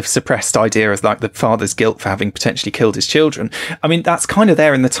this kind of suppressed idea of like the father's guilt for having potentially killed his children, I mean, that's kind of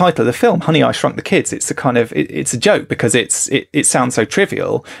there in the title of the film, Honey, I Shrunk the Kids. It's a kind of, it's a joke because it sounds so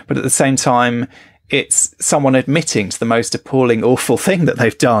trivial, but at the same time, it's someone admitting to the most appalling, awful thing that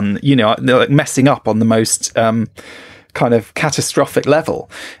they've done, like messing up on the most kind of catastrophic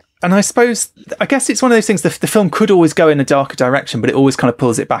level. And I guess it's one of those things, the film could always go in a darker direction, but it always kind of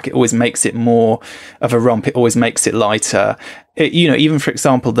pulls it back. It always makes it more of a romp. It always makes it lighter. Even, for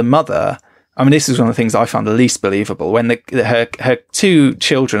example, the mother, I mean, this is one of the things I found the least believable, when her two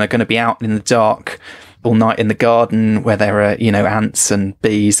children are going to be out in the dark all night in the garden where there are, ants and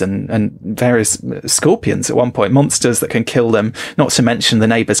bees and various scorpions at one point, monsters that can kill them, not to mention the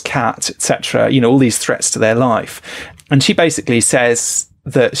neighbour's cat, etc., all these threats to their life. And she basically says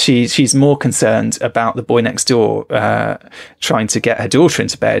that she's more concerned about the boy next door trying to get her daughter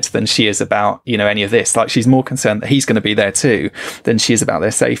into bed than she is about any of this. Like, she's more concerned that he's going to be there too than she is about their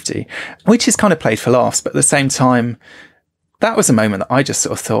safety, which is kind of played for laughs. But at the same time, that was a moment that I just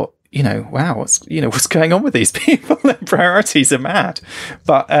sort of thought, wow, what's going on with these people? Their priorities are mad.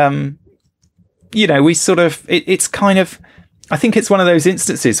 But we sort of, it's kind of, I think it's one of those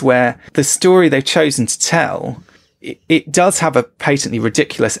instances where the story they've chosen to tell it does have a patently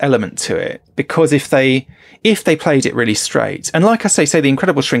ridiculous element to it, because if they played it really straight, and like I say The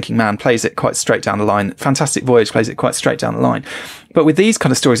Incredible Shrinking Man plays it quite straight down the line, Fantastic Voyage plays it quite straight down the line, but with these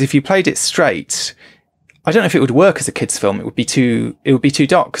kind of stories, if you played it straight, I don't know if it would work as a kids' film. It would be too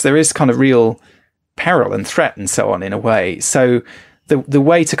dark, because there is kind of real peril and threat and so on in a way. So the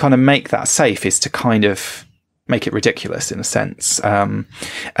way to kind of make that safe is to kind of make it ridiculous in a sense, and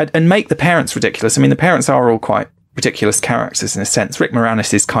make the parents ridiculous. I mean, the parents are all quite ridiculous characters in a sense. Rick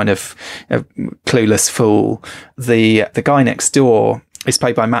Moranis is kind of a clueless fool. The guy next door is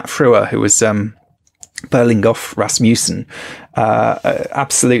played by Matt Frewer, who was Berlinghoff Rasmussen,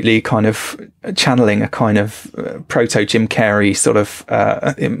 absolutely kind of channeling a kind of proto Jim Carrey sort of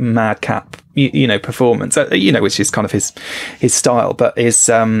madcap, performance, which is kind of his style, but is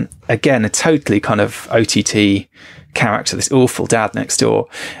again a totally kind of OTT character, this awful dad next door.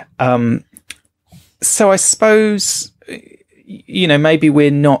 So I suppose, maybe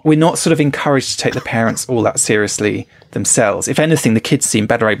we're not sort of encouraged to take the parents all that seriously themselves. If anything, the kids seem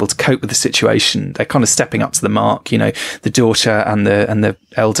better able to cope with the situation. They're kind of stepping up to the mark. The daughter and the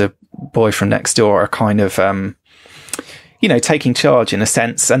elder boy from next door are kind of, taking charge in a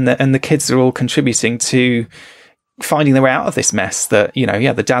sense, and the kids are all contributing to finding their way out of this mess that,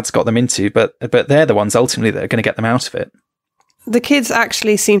 the dad's got them into, but they're the ones ultimately that are going to get them out of it. The kids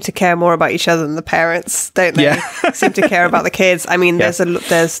actually seem to care more about each other than the parents, don't they? Yeah. Seem to care about the kids. I mean, there's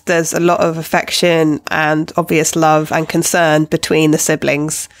a lot of affection and obvious love and concern between the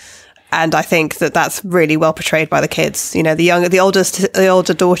siblings, and I think that's really well portrayed by the kids. The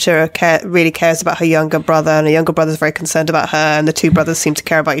older daughter really cares about her younger brother, and her younger brother's very concerned about her, and the two brothers seem to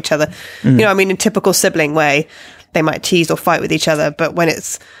care about each other. In typical sibling way, they might tease or fight with each other, but when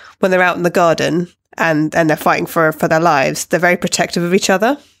they're out in the garden and they're fighting for their lives, they're very protective of each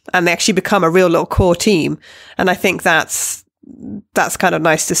other, and they actually become a real little core team. And I think that's kind of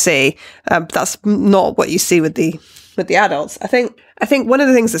nice to see. That's not what you see with the adults. I think one of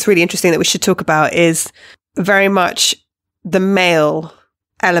the things that's really interesting that we should talk about is very much the male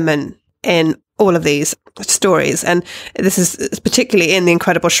element in all of these stories, and this is particularly in The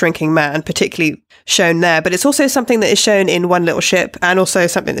Incredible Shrinking Man, particularly shown there, but it's also something that is shown in One Little Ship, and also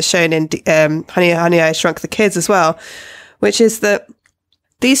something that's shown in Honey, I Shrunk the Kids as well, which is that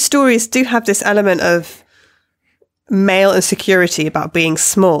these stories do have this element of male insecurity about being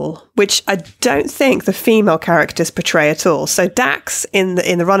small, which I don't think the female characters portray at all. So Dax in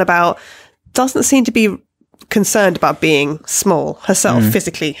the Runabout doesn't seem to be concerned about being small herself,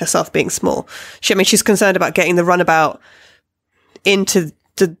 physically herself being small. She's concerned about getting the Runabout into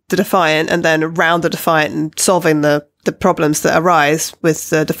the Defiant and then around the Defiant and solving the problems that arise with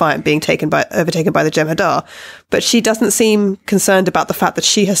the Defiant being overtaken by the Jem'Hadar. But she doesn't seem concerned about the fact that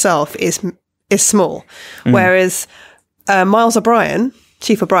she herself is small. Whereas Miles O'Brien,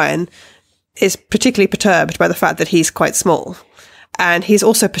 Chief O'Brien, is particularly perturbed by the fact that he's quite small. And he's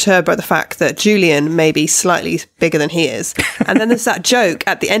also perturbed by the fact that Julian may be slightly bigger than he is. And then there's that joke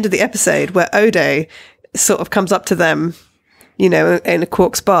at the end of the episode where Odo sort of comes up to them, in a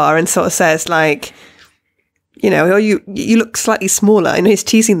Quark's bar and sort of says, like, you look slightly smaller. And he's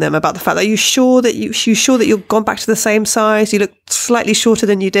teasing them about the fact that you sure that you've gone back to the same size. You look slightly shorter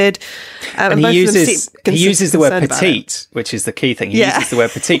than you did. And he uses the word petite, which is the key thing. He uses the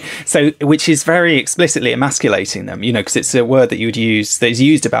word petite, which is very explicitly emasculating them. Because it's a word that you would use that is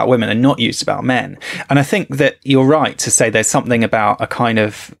used about women and not used about men. And I think that you're right to say there's something about a kind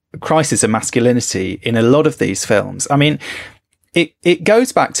of crisis of masculinity in a lot of these films. I mean, It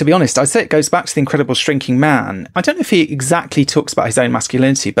goes back, to be honest, I'd say it goes back to The Incredible Shrinking Man. I don't know if he exactly talks about his own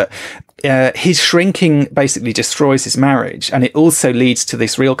masculinity, but his shrinking basically destroys his marriage. And it also leads to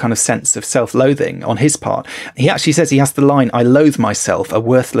this real kind of sense of self-loathing on his part. He actually says, he has the line, "I loathe myself, a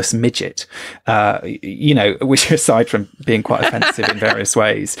worthless midget," which aside from being quite offensive in various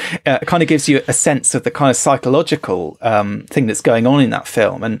ways, kind of gives you a sense of the kind of psychological thing that's going on in that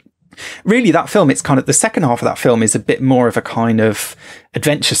film. And really, that film, it's kind of the second half of that film is a bit more of a kind of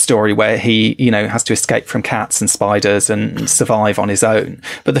adventure story where he, has to escape from cats and spiders and survive on his own.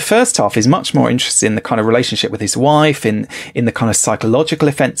 But the first half is much more interested in the kind of relationship with his wife, in the kind of psychological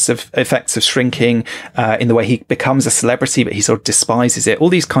effects of shrinking, in the way he becomes a celebrity, but he sort of despises it. All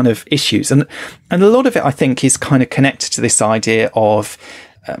these kind of issues, and a lot of it, I think, is kind of connected to this idea of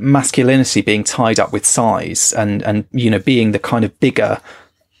masculinity being tied up with size, and being the kind of bigger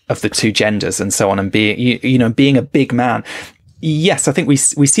of the two genders and so on, and being a big man. Yes, I think we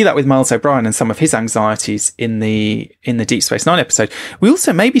see that with Miles O'Brien and some of his anxieties in the Deep Space Nine episode. We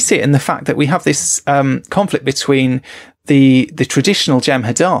also maybe see it in the fact that we have this conflict between the traditional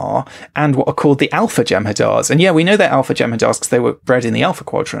Jem'Hadar and what are called the Alpha Jem'Hadars. And yeah, we know they're Alpha Jem'Hadars because they were bred in the Alpha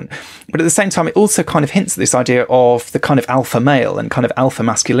Quadrant. But at the same time, it also kind of hints at this idea of the kind of alpha male and kind of alpha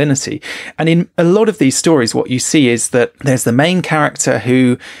masculinity. And in a lot of these stories, what you see is that there's the main character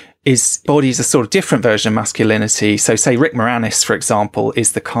who embodies a sort of different version of masculinity. So say Rick Moranis, for example,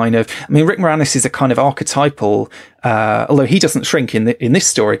 is the kind of, Rick Moranis is a kind of archetypal, although he doesn't shrink in this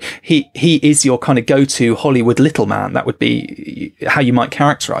story, he is your kind of go-to Hollywood little man. That would be how you might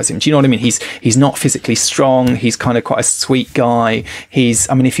characterize him. Do you know what I mean? He's not physically strong. He's kind of quite a sweet guy.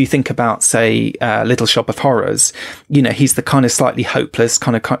 If you think about, say, Little Shop of Horrors, he's the kind of slightly hopeless,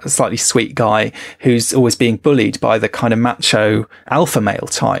 kind of slightly sweet guy who's always being bullied by the kind of macho alpha male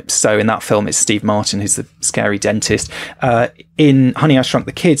types. So in that film, it's Steve Martin, who's the scary dentist. In Honey, I Shrunk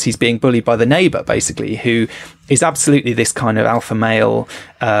the Kids, he's being bullied by the neighbor, basically, who is absolutely this kind of alpha male,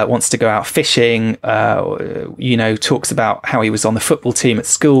 wants to go out fishing, talks about how he was on the football team at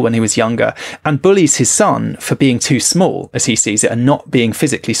school when he was younger, and bullies his son for being too small, as he sees it, and not being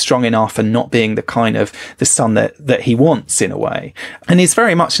physically strong enough and not being the kind of the son that he wants, in a way. And he's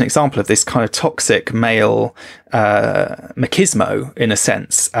very much an example of this kind of toxic male machismo, in a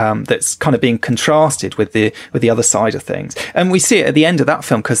sense, that's kind of being contrasted with the other side of things. And we see it at the end of that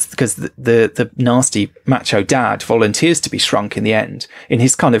film because the nasty macho dad volunteers to be shrunk in the end. In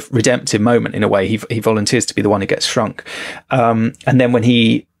his kind of redemptive moment, in a way, he volunteers to be the one who gets shrunk. And then when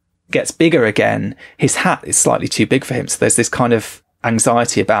he gets bigger again, his hat is slightly too big for him. So there's this kind of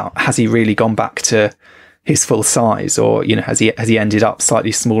anxiety about, has he really gone back to his full size, or has he ended up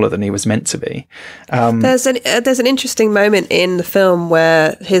slightly smaller than he was meant to be? There's an interesting moment in the film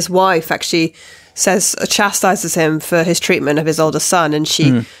where his wife actually chastises him for his treatment of his older son, and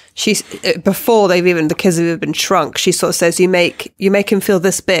she's before the kids have even been shrunk, she sort of says, you make him feel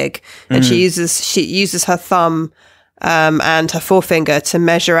this big, and she uses her thumb and her forefinger to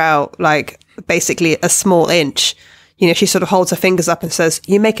measure out like basically a small inch. She sort of holds her fingers up and says,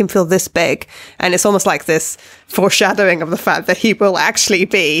 you make him feel this big. And it's almost like this foreshadowing of the fact that he will actually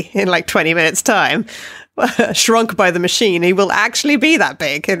be, in like 20 minutes time, shrunk by the machine. He will actually be that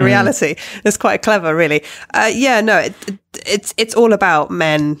big in reality. It's quite clever, really. It's all about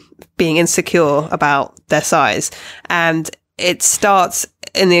men being insecure about their size. And it starts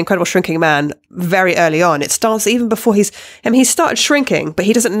in The Incredible Shrinking Man very early on. It starts even before he started shrinking, but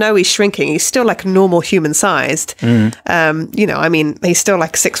he doesn't know he's shrinking. He's still like normal human sized. He's still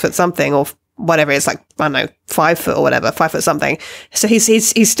like 6 foot something or whatever. It's like, I don't know, 5 foot or whatever, 5 foot something. So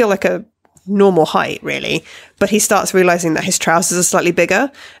he's still like a normal height, really. But he starts realizing that his trousers are slightly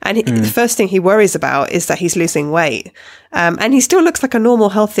bigger. And the first thing he worries about is that he's losing weight. And he still looks like a normal,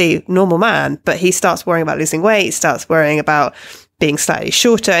 healthy, normal man, but he starts worrying about losing weight. He starts worrying about being slightly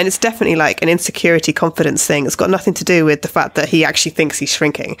shorter, and it's definitely like an insecurity confidence thing. It's got nothing to do with the fact that he actually thinks he's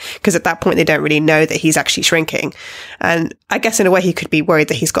shrinking, because at that point they don't really know that he's actually shrinking. And I guess in a way he could be worried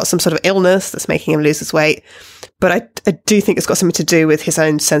that he's got some sort of illness that's making him lose his weight, but I do think it's got something to do with his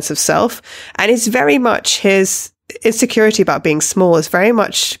own sense of self. And it's very much his insecurity about being small is very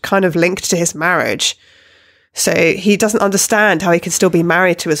much kind of linked to his marriage. So he doesn't understand how he can still be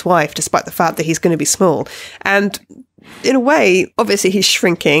married to his wife despite the fact that he's going to be small. And in a way, obviously he's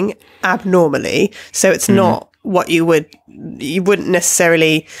shrinking abnormally. So it's not what you wouldn't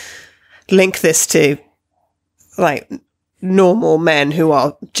necessarily link this to, like, normal men who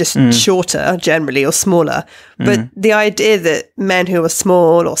are just shorter generally or smaller. But the idea that men who are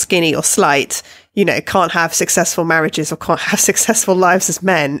small or skinny or slight, can't have successful marriages or can't have successful lives as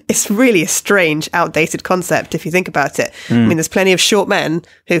men, it's really a strange, outdated concept if you think about it. I mean, there's plenty of short men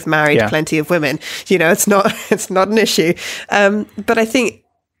who've married plenty of women. It's not an issue. But I think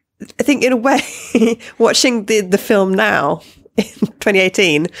in a way, watching the film now in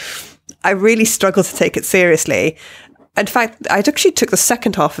 2018, I really struggle to take it seriously. In fact, I actually took the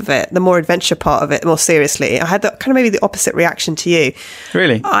second half of it, the more adventure part of it, more seriously. I had kind of maybe the opposite reaction to you.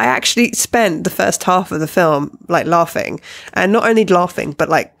 Really? I actually spent the first half of the film like laughing, and not only laughing, but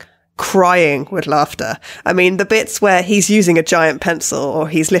like crying with laughter. I mean, the bits where he's using a giant pencil or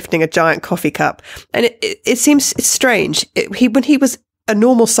he's lifting a giant coffee cup, and it seems it's strange. When he was a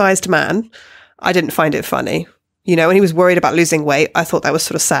normal sized man, I didn't find it funny. When he was worried about losing weight, I thought that was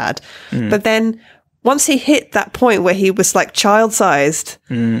sort of sad. But then once he hit that point where he was like child-sized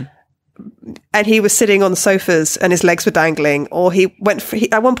and he was sitting on the sofas and his legs were dangling, or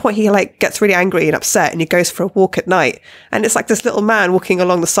at one point he like gets really angry and upset and he goes for a walk at night, and it's like this little man walking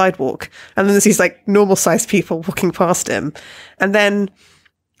along the sidewalk, and then there's these like normal-sized people walking past him, and then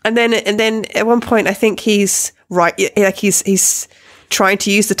at one point I think he's trying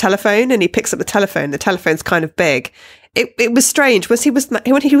to use the telephone, and he picks up the telephone's kind of big. it was strange. When he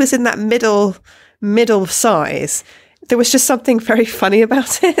was in that middle size, there was just something very funny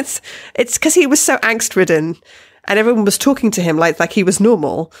about it. It's because he was so angst-ridden, and everyone was talking to him like he was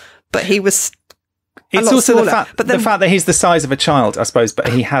normal, but he was. It's also the fact that he's the size of a child, I suppose, but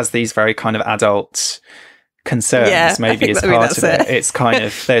he has these very kind of adult concerns, maybe as part of it. It's kind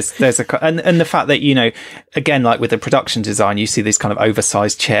of there's and the fact that, you know, again, like with the production design, you see these kind of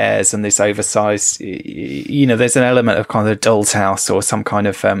oversized chairs and this oversized, you know, there's an element of kind of a doll's house or some kind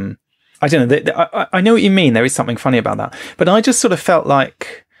of I don't know. I know what you mean. There is something funny about that, but I just sort of felt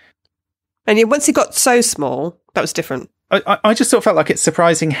like, and once he got so small, that was different. I just sort of felt like it's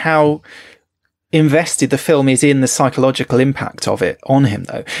surprising how invested the film is in the psychological impact of it on him,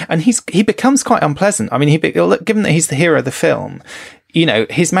 though, and he becomes quite unpleasant. I mean, given that he's the hero of the film, you know,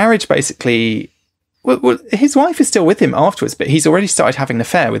 his marriage basically. Well, his wife is still with him afterwards, but he's already started having an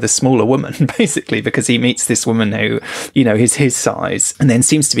affair with a smaller woman, basically, because he meets this woman who, you know, is his size, and then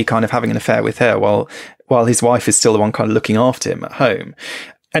seems to be kind of having an affair with her while his wife is still the one kind of looking after him at home.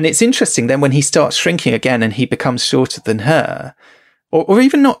 And it's interesting then when he starts shrinking again and he becomes shorter than her. Or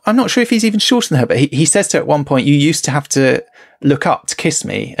even not, I'm not sure if he's even shorter than her, but he says to her at one point, you used to have to look up to kiss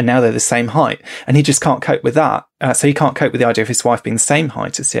me, and now they're the same height. And he just can't cope with that. So he can't cope with the idea of his wife being the same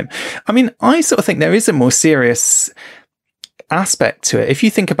height as him. I mean, I sort of think there is a more serious aspect to it. If you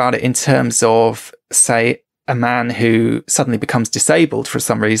think about it in terms of, say, a man who suddenly becomes disabled for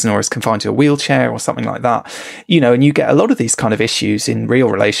some reason or is confined to a wheelchair or something like that, you know, and you get a lot of these kind of issues in real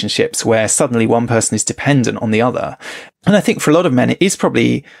relationships where suddenly one person is dependent on the other. And I think for a lot of men, it is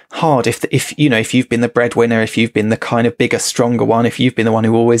probably hard if you know, if you've been the breadwinner, if you've been the kind of bigger, stronger one, if you've been the one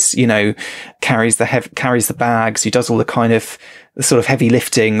who always, you know, carries the bags, who does all the sort of heavy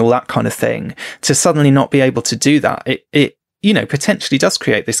lifting, all that kind of thing, to suddenly not be able to do that, it you know, potentially does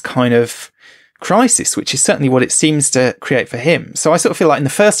create this kind of crisis, which is certainly what it seems to create for him. So I sort of feel like in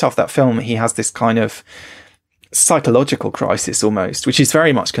the first half of that film, he has this kind of psychological crisis almost, which is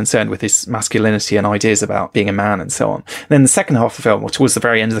very much concerned with his masculinity and ideas about being a man and so on. And then the second half of the film, or towards the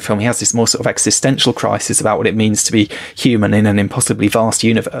very end of the film, he has this more sort of existential crisis about what it means to be human in an impossibly vast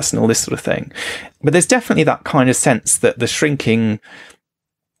universe and all this sort of thing. But there's definitely that kind of sense that the shrinking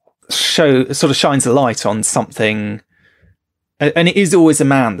sort of shines a light on something. And it is always a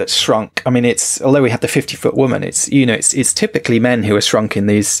man that's shrunk. I mean, although we have the 50-foot woman, it's typically men who are shrunk in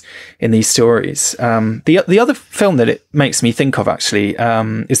these stories. The other film that it makes me think of actually,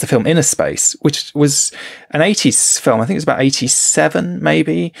 is the film Inner Space, which was an 80s film. I think it was about 87,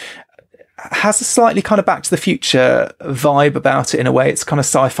 maybe. Has a slightly kind of Back to the Future vibe about it in a way. It's kind of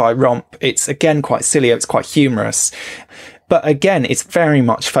sci-fi romp. It's again quite silly. It's quite humorous. But again, it's very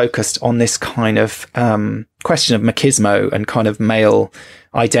much focused on this kind of question of machismo and kind of male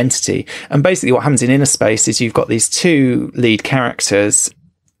identity. And basically what happens in Inner Space is you've got these two lead characters.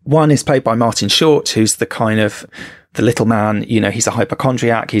 One is played by Martin Short, who's the kind of the little man, you know, he's a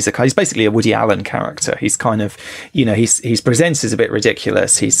hypochondriac. He's basically a Woody Allen character. He's kind of, you know, he's presented as a bit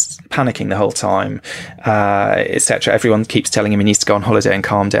ridiculous. He's panicking the whole time, etc. Everyone keeps telling him he needs to go on holiday and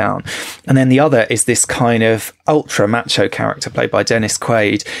calm down. And then the other is this kind of ultra macho character played by Dennis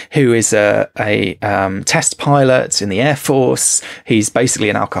Quaid, who is a test pilot in the Air Force. He's basically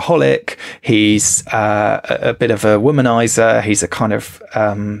an alcoholic. He's a bit of a womanizer. He's a kind of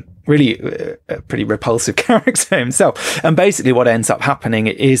really a pretty repulsive character himself. And basically what ends up happening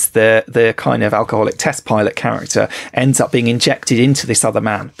is the kind of alcoholic test pilot character ends up being injected into this other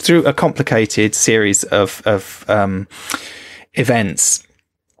man through a complicated series of events.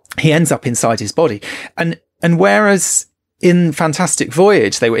 He ends up inside his body. And whereas in Fantastic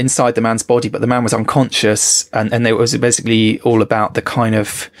Voyage, they were inside the man's body, but the man was unconscious, and it was basically all about the kind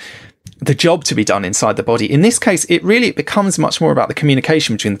of the job to be done inside the body. In this case, it becomes much more about the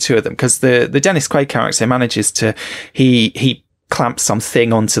communication between the two of them, because the Dennis Quaid character manages to, he clamps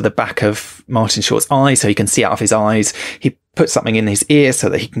something onto the back of Martin Short's eye so he can see out of his eyes. He puts something in his ear so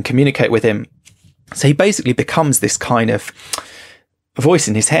that he can communicate with him. So he basically becomes this kind of voice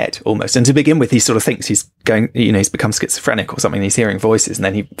in his head almost. And to begin with, he sort of thinks he's going, you know, he's become schizophrenic or something. He's hearing voices, and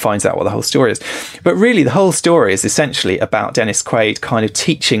then he finds out what the whole story is. But really, the whole story is essentially about Dennis Quaid kind of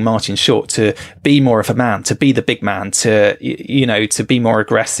teaching Martin Short to be more of a man, to be the big man, to, you know, to be more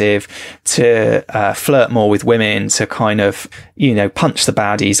aggressive, to flirt more with women, to kind of, you know, punch the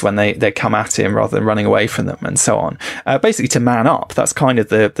baddies when they come at him rather than running away from them, and so on. Basically to man up. That's kind of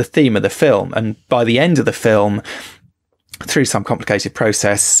the theme of the film. And by the end of the film, through some complicated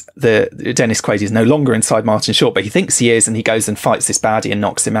process, the Dennis Quaid is no longer inside Martin Short, but he thinks he is, and he goes and fights this baddie and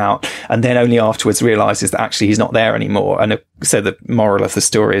knocks him out, and then only afterwards realizes that actually he's not there anymore. And so the moral of the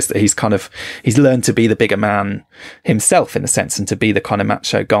story is that he's learned to be the bigger man himself, in a sense, and to be the kind of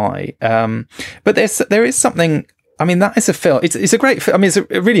macho guy. But there is something. I mean, that is a film. It's a great film. I mean, it's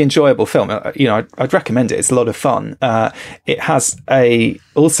a really enjoyable film. I'd recommend it. It's a lot of fun. It has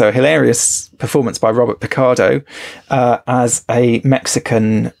also a hilarious performance by Robert Picardo as a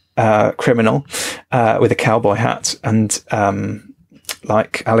Mexican criminal with a cowboy hat and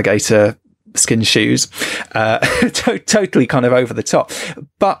like alligator skin shoes, totally kind of over the top.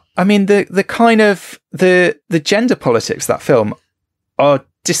 But I mean, the kind of the gender politics of that film are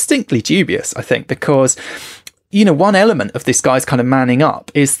distinctly dubious, I think, because one element of this guy's kind of manning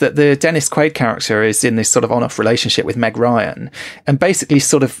up is that the Dennis Quaid character is in this sort of on-off relationship with Meg Ryan. And basically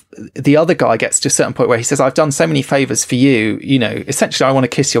sort of the other guy gets to a certain point where he says, I've done so many favors for you, essentially I want to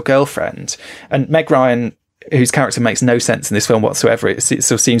kiss your girlfriend. And Meg Ryan, whose character makes no sense in this film whatsoever, it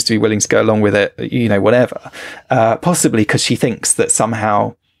sort of seems to be willing to go along with it, whatever. Possibly because she thinks that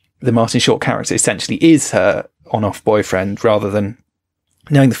somehow the Martin Short character essentially is her on-off boyfriend rather than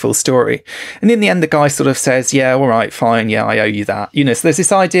knowing the full story. And in the end, the guy sort of says, yeah, all right, fine. Yeah, I owe you that. So there's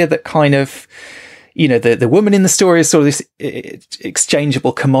this idea that kind of, the woman in the story is sort of this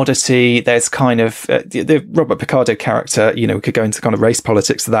exchangeable commodity. There's kind of the Robert Picardo character, we could go into kind of race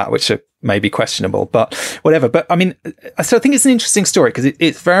politics of that, which are maybe questionable, but whatever. But I mean, so I think it's an interesting story because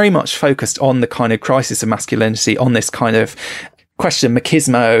it's very much focused on the kind of crisis of masculinity, on this kind of question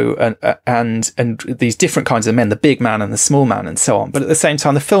machismo and these different kinds of men, the big man and the small man and so on. But at the same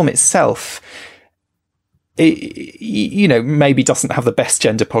time, the film itself, maybe doesn't have the best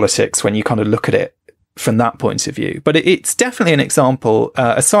gender politics when you kind of look at it from that point of view. But it's definitely an example,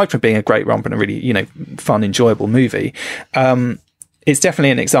 aside from being a great romp and a really, fun, enjoyable movie, it's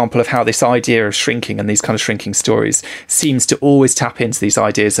definitely an example of how this idea of shrinking and these kind of shrinking stories seems to always tap into these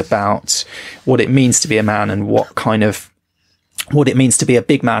ideas about what it means to be a man and what it means to be a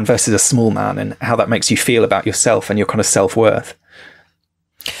big man versus a small man, and how that makes you feel about yourself and your kind of self-worth.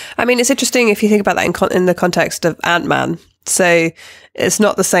 I mean, it's interesting if you think about that in the context of Ant-Man. So it's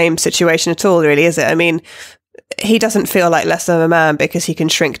not the same situation at all, really, is it? I mean, he doesn't feel like less of a man because he can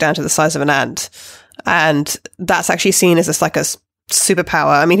shrink down to the size of an ant. And that's actually seen as like a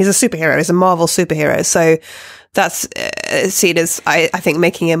superpower. I mean, he's a superhero. He's a Marvel superhero. So that's seen as, I think,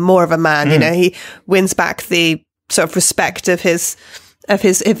 making him more of a man. He wins back the sort of respect of his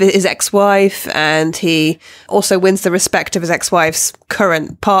ex-wife, and he also wins the respect of his ex-wife's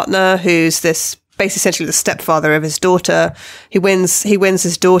current partner, who's this basically essentially the stepfather of his daughter. He wins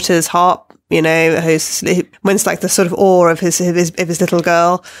his daughter's heart, he wins like the sort of awe of his little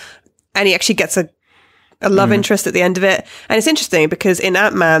girl, and he actually gets a love interest at the end of it. And it's interesting because in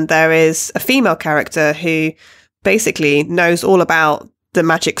Ant-Man there is a female character who basically knows all about the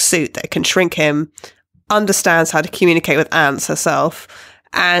magic suit that can shrink him, understands how to communicate with ants herself,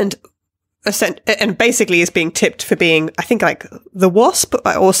 and basically is being tipped for being, I think, like the Wasp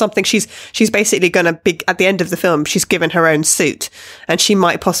or something. She's basically going to be, at the end of the film, she's given her own suit and she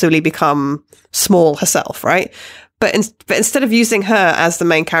might possibly become small herself, right? But instead of using her as the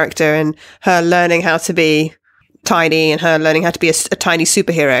main character and her learning how to be tiny and her learning how to be a tiny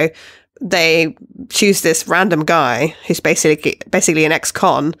superhero, they choose this random guy who's basically an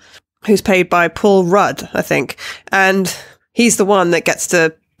ex-con, who's played by Paul Rudd, I think. And he's the one that gets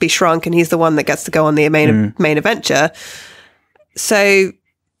to be shrunk, and he's the one that gets to go on the main adventure. So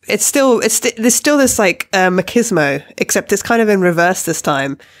there's still this like machismo, except it's kind of in reverse this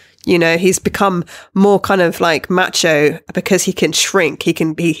time. He's become more kind of like macho because he can shrink. He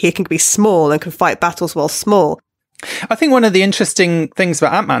can be small and can fight battles while small. I think one of the interesting things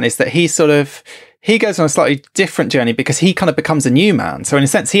about Ant-Man is that he goes on a slightly different journey because he kind of becomes a new man. So in a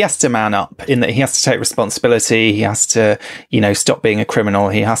sense, he has to man up in that he has to take responsibility. He has to, stop being a criminal.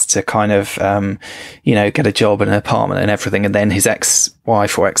 He has to kind of, get a job and an apartment and everything. And then his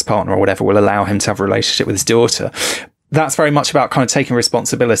ex-wife or ex-partner or whatever will allow him to have a relationship with his daughter. That's very much about kind of taking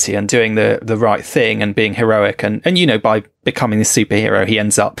responsibility and doing the right thing and being heroic. And by becoming this superhero, he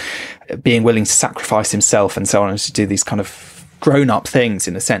ends up being willing to sacrifice himself and so on, and to do these kind of grown-up things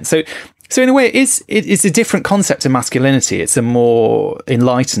in a sense. So in a way, it's a different concept of masculinity. It's a more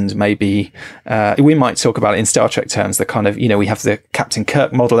enlightened, maybe, we might talk about it in Star Trek terms, the kind of, we have the Captain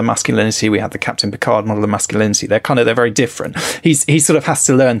Kirk model of masculinity, we have the Captain Picard model of masculinity. They're very different. He sort of has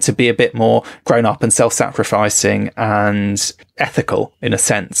to learn to be a bit more grown up and self-sacrificing and ethical in a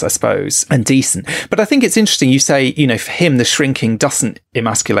sense, I suppose, and decent. But I think it's interesting you say, for him, the shrinking doesn't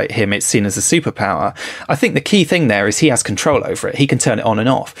emasculate him. It's seen as a superpower. I think the key thing there is he has control over it. He can turn it on and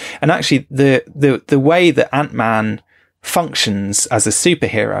off. And actually the way that Ant-Man functions as a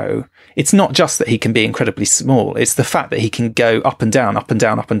superhero, it's not just that he can be incredibly small. It's the fact that he can go up and down, up and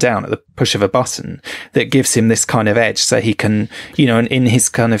down, up and down at the push of a button that gives him this kind of edge. So he can, and in his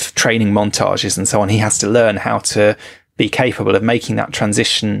kind of training montages and so on, he has to learn how to be capable of making that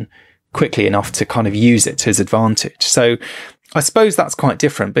transition quickly enough to kind of use it to his advantage. So I suppose that's quite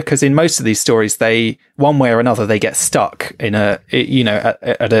different, because in most of these stories, they, one way or another, they get stuck in at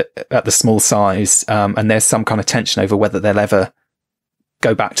the small size, and there's some kind of tension over whether they'll ever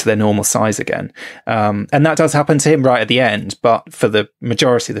go back to their normal size again. And that does happen to him right at the end, but for the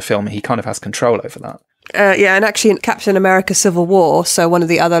majority of the film, he kind of has control over that. And actually in Captain America Civil War, so one of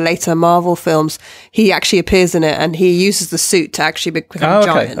the other later Marvel films, he actually appears in it and he uses the suit to actually become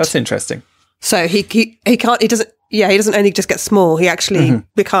giant. That's interesting. So he doesn't only just get small, he actually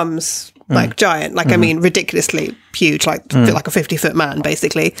becomes like giant, I mean, ridiculously huge, like a 50-foot man,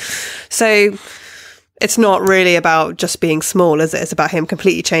 basically. So it's not really about just being small, is it? It's about him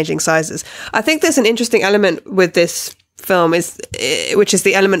completely changing sizes. I think there's an interesting element with this film which is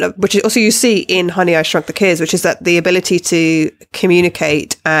the element of, which also you see in Honey, I Shrunk the Kids, which is that the ability to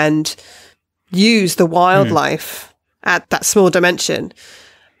communicate and use the wildlife at that small dimension.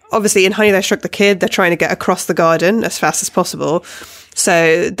 Obviously in Honey, I Shrunk the Kid, they're trying to get across the garden as fast as possible.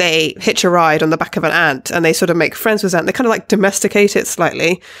 So they hitch a ride on the back of an ant and they sort of make friends with it. They kind of like domesticate it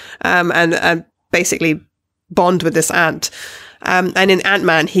slightly, and basically bond with this ant. And in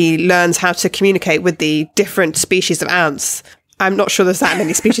Ant-Man, he learns how to communicate with the different species of ants. I'm not sure there's that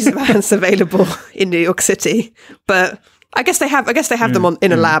many species of ants available in New York City, but I guess they have them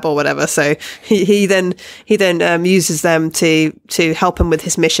in a lab or whatever. So he then uses them to help him with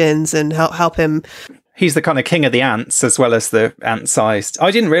his missions and help him. He's the kind of king of the ants as well as the ant-sized. I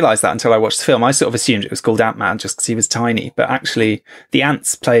didn't realise that until I watched the film. I sort of assumed it was called Ant-Man just because he was tiny, but actually the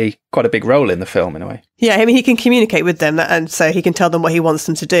ants play quite a big role in the film in a way. Yeah, I mean, he can communicate with them, and so he can tell them what he wants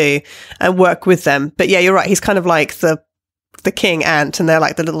them to do and work with them. But yeah, you're right. He's kind of like the king ant, and they're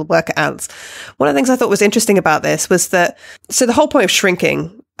like the little worker ants. One of the things I thought was interesting about this was that, so the whole point of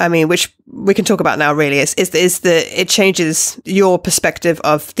shrinking, I mean, which we can talk about now really, is that it changes your perspective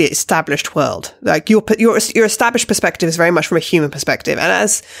of the established world. Like your established perspective is very much from a human perspective. And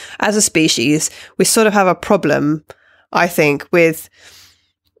as a species, we sort of have a problem, I think, with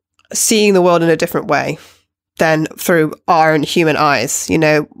seeing the world in a different way than through our own human eyes.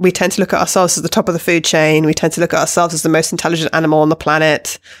 We tend to look at ourselves as the top of the food chain. We tend to look at ourselves as the most intelligent animal on the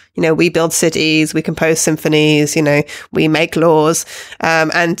planet. We build cities, we compose symphonies, we make laws.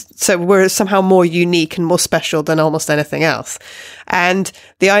 And so we're somehow more unique and more special than almost anything else. And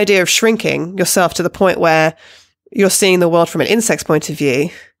the idea of shrinking yourself to the point where you're seeing the world from an insect's point of view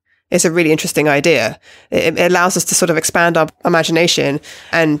is a really interesting idea. It allows us to sort of expand our imagination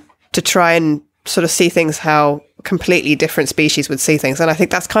and to try and sort of see things how completely different species would see things. And I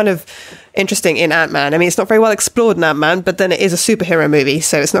think that's kind of interesting in Ant-Man. I mean, it's not very well explored in Ant-Man, but then it is a superhero movie,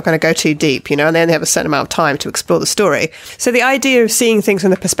 so it's not going to go too deep, and they only have a certain amount of time to explore the story. So the idea of seeing things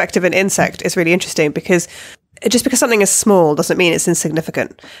from the perspective of an insect is really interesting, because just because something is small doesn't mean it's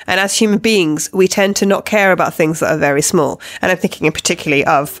insignificant. And as human beings, we tend to not care about things that are very small. And I'm thinking in particularly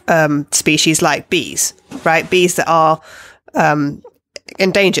of species like bees, right? Bees that are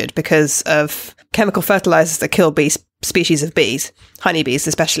endangered because of chemical fertilizers that kill species of bees, honeybees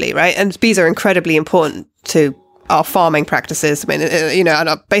especially, right? And bees are incredibly important to our farming practices. I mean, and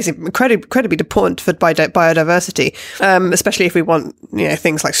are basically incredibly important for biodiversity, especially if we want,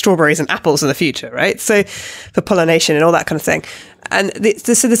 things like strawberries and apples in the future, right? So for pollination and all that kind of thing. And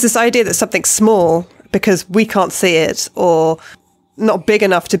so there's this idea that something small, because we can't see it or not big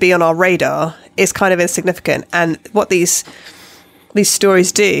enough to be on our radar, is kind of insignificant. And what these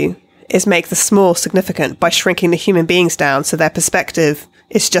stories do is make the small significant by shrinking the human beings down so their perspective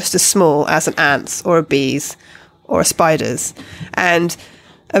is just as small as an ant's or a bee's or a spider's. And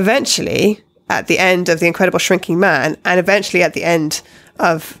eventually, at the end of The Incredible Shrinking Man, and eventually at the end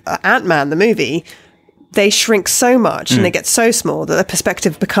of Ant-Man, the movie, they shrink so much and they get so small that their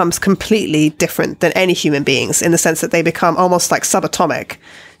perspective becomes completely different than any human beings, in the sense that they become almost like subatomic.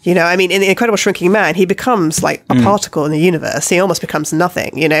 I mean, in The Incredible Shrinking Man, he becomes like a particle in the universe. He almost becomes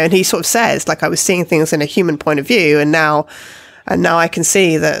nothing, and he sort of says, like, I was seeing things in a human point of view, and now I can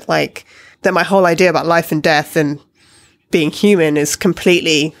see that, like, that my whole idea about life and death and being human is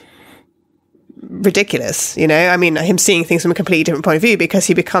completely ridiculous. I mean, him seeing things from a completely different point of view, because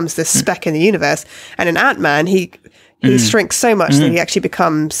he becomes this speck in the universe. And in Ant-Man, he He shrinks so much that he actually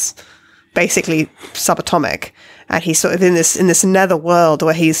becomes basically subatomic, and he's sort of in this nether world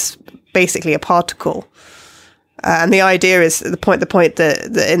where he's basically a particle. And the idea is the point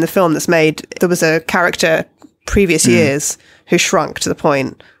that in the film that's made, there was a character previous years who shrunk to the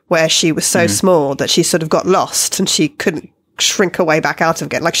point where she was so small that she sort of got lost and she couldn't shrink her way back out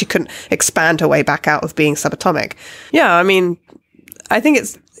of it. Like she couldn't expand her way back out of being subatomic. Yeah, I mean, I think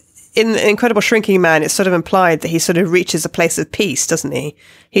it's in Incredible Shrinking Man, it's sort of implied that he sort of reaches a place of peace, doesn't he?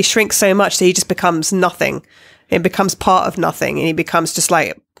 He shrinks so much that he just becomes nothing. It becomes part of nothing, and he becomes just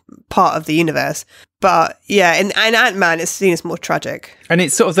like part of the universe. But yeah, in Ant-Man, it's seen as more tragic. And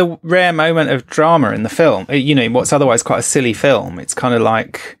it's sort of the rare moment of drama in the film. You know, what's otherwise quite a silly film. It's kind of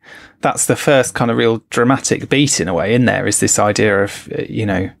like, that's the first kind of real dramatic beat in a way in there, is this idea of, you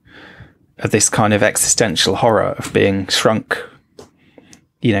know, of this kind of existential horror of being shrunk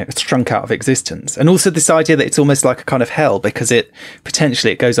out of existence. And also this idea that it's almost like a kind of hell, because it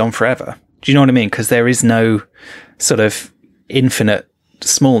goes on forever. Do you know what I mean? Because there is no sort of infinite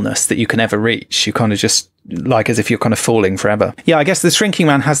smallness that you can ever reach. You kind of just, like, as if you're kind of falling forever. Yeah, I guess the Shrinking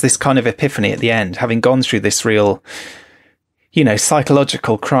Man has this kind of epiphany at the end, having gone through this real, you know,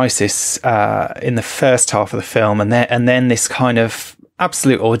 psychological crisis in the first half of the film, and then this kind of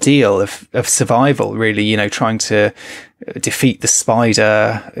absolute ordeal of survival, really, you know, trying to defeat the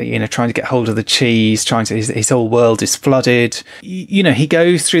spider, you know, trying to get hold of the cheese, his whole world is flooded. You know, he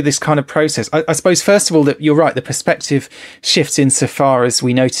goes through this kind of process. I suppose, first of all, that you're right, the perspective shifts insofar as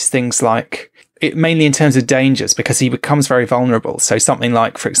we notice things like, it mainly in terms of dangers, because he becomes very vulnerable. So something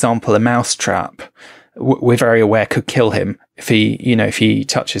like, for example, a mouse trap, we're very aware could kill him if he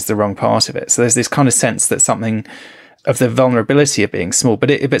touches the wrong part of it. So there's this kind of sense that something of the vulnerability of being small, but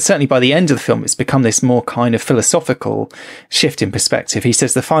certainly by the end of the film, it's become this more kind of philosophical shift in perspective. He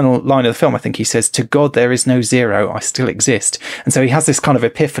says, the final line of the film, I think he says, "To God, there is no zero. I still exist." And so he has this kind of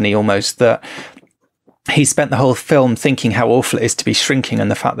epiphany almost, that he spent the whole film thinking how awful it is to be shrinking,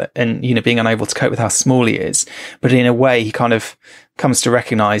 and the fact that, and, you know, being unable to cope with how small he is. But in a way, he kind of comes to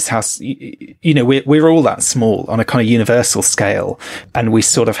recognize how, you know, we're all that small on a kind of universal scale, and we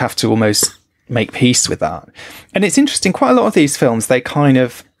sort of have to almost make peace with that. And it's interesting, quite a lot of these films,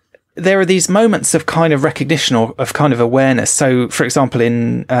 there are these moments of kind of recognition or of kind of awareness. So, for example,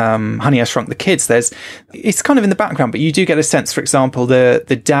 in Honey, I Shrunk the Kids, it's kind of in the background, but you do get a sense, for example,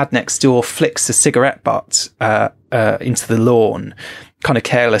 the dad next door flicks a cigarette butt into the lawn kind of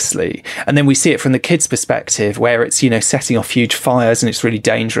carelessly. And then we see it from the kids' perspective, where it's, you know, setting off huge fires and it's really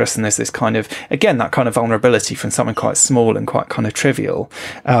dangerous. And there's this kind of, again, that kind of vulnerability from something quite small and quite kind of trivial.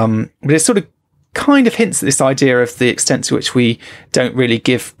 But it sort of kind of hints at this idea of the extent to which we don't really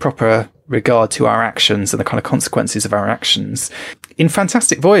give proper regard to our actions and the kind of consequences of our actions. In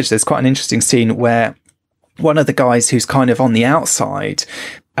Fantastic Voyage, there's quite an interesting scene where one of the guys who's kind of on the outside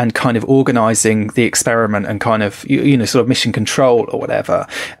and kind of organising the experiment and kind of, you know, sort of mission control or whatever,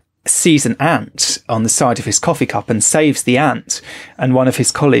 sees an ant on the side of his coffee cup and saves the ant. And one of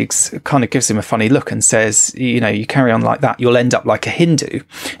his colleagues kind of gives him a funny look and says, you know, you carry on like that, you'll end up like a Hindu.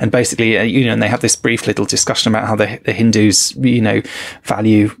 And basically, you know, and they have this brief little discussion about how the Hindus, you know,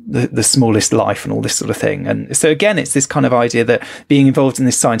 value the smallest life and all this sort of thing. And so again, it's this kind of idea that being involved in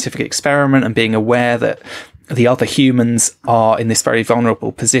this scientific experiment and being aware that the other humans are in this very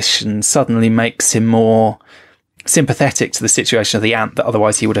vulnerable position suddenly makes him more sympathetic to the situation of the ant that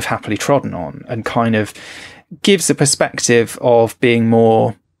otherwise he would have happily trodden on, and kind of gives a perspective of being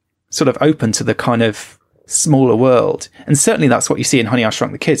more sort of open to the kind of smaller world. And certainly that's what you see in Honey, I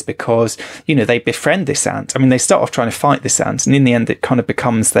Shrunk the Kids, because, you know, they befriend this ant. I mean, they start off trying to fight this ant, and in the end it kind of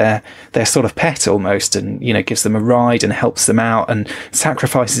becomes their sort of pet almost, and, you know, gives them a ride and helps them out and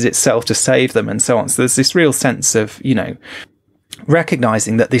sacrifices itself to save them and so on. So there's this real sense of, you know,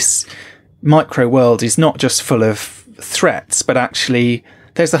 recognizing that this micro world is not just full of threats, but actually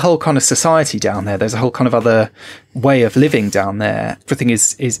there's a whole kind of society down there. There's a whole kind of other way of living down there. Everything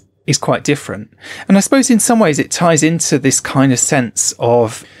is quite different. And I suppose in some ways it ties into this kind of sense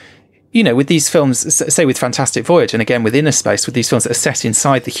of, you know, with these films, say with Fantastic Voyage, and again with Inner Space, with these films that are set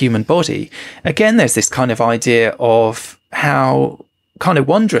inside the human body, again, there's this kind of idea of how kind of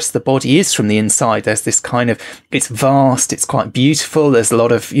wondrous the body is from the inside. There's this kind of, it's vast, it's quite beautiful. There's a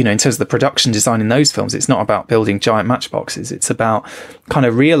lot of, you know, in terms of the production design in those films, it's not about building giant matchboxes. It's about kind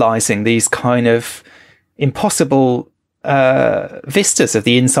of realizing these kind of impossible vistas of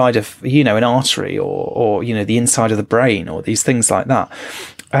the inside of, you know, an artery or, you know, the inside of the brain or these things like that.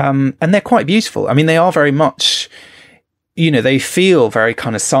 And they're quite beautiful. I mean, they are very much, they feel very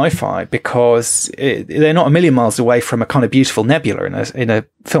kind of sci-fi because they're not a million miles away from a kind of beautiful nebula in a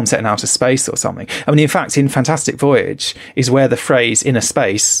film set in outer space or something. I mean, in fact, in Fantastic Voyage is where the phrase "inner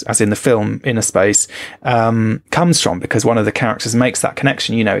space," as in the film Inner Space, comes from, because one of the characters makes that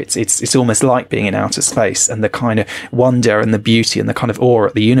connection. It's almost like being in outer space, and the kind of wonder and the beauty and the kind of awe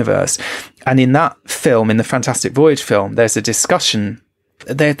at the universe. And in that film, in the Fantastic Voyage film, there's a discussion.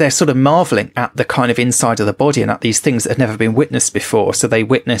 They're sort of marveling at the kind of inside of the body and at these things that had never been witnessed before. So they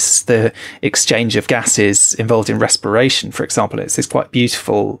witness the exchange of gases involved in respiration, for example. It's this quite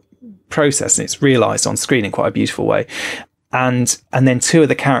beautiful process, and it's realised on screen in quite a beautiful way. And then two of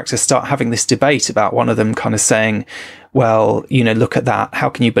the characters start having this debate about one of them kind of saying, well, look at that. How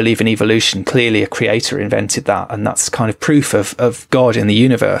can you believe in evolution? Clearly a creator invented that. And that's kind of proof of God in the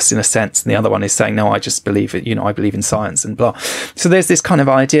universe, in a sense. And the other one is saying, no, I just believe it. I believe in science and blah. So there's this kind of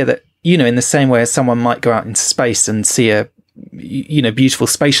idea that, in the same way as someone might go out into space and see a beautiful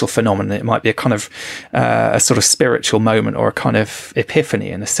spatial phenomenon, it might be a kind of, a sort of spiritual moment or a kind of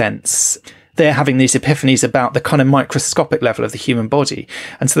epiphany in a sense. They're having these epiphanies about the kind of microscopic level of the human body.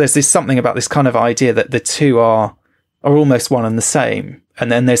 And so there's this something about this kind of idea that the two are almost one and the same.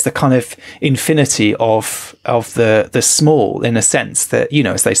 And then there's the kind of infinity of the small, in a sense that,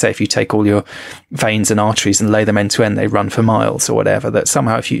 as they say, if you take all your veins and arteries and lay them end to end, they run for miles or whatever, that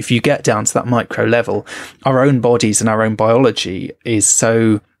somehow if you get down to that micro level, our own bodies and our own biology is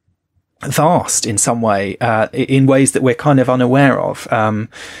so vast in some way, in ways that we're kind of unaware of.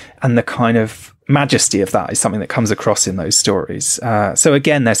 And the kind of majesty of that is something that comes across in those stories. So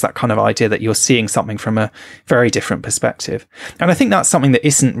again, there's that kind of idea that you're seeing something from a very different perspective. And I think that's something that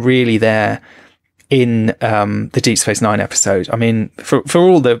isn't really there in the Deep Space Nine episode. I mean, for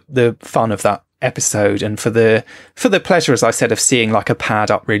all the fun of that episode and for the pleasure, as I said, of seeing like a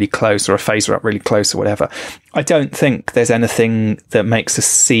pad up really close or a phaser up really close or whatever, I don't think there's anything that makes us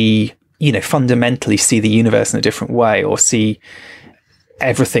see, fundamentally see the universe in a different way or see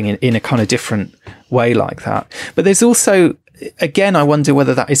everything in a kind of different way like that. But there's also, again, I wonder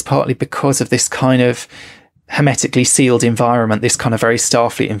whether that is partly because of this kind of hermetically sealed environment, this kind of very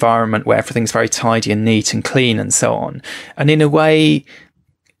Starfleet environment where everything's very tidy and neat and clean and so on. And in a way,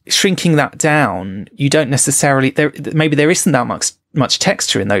 shrinking that down, you don't necessarily, maybe there isn't that much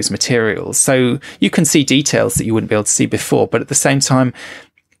texture in those materials. So you can see details that you wouldn't be able to see before, but at the same time,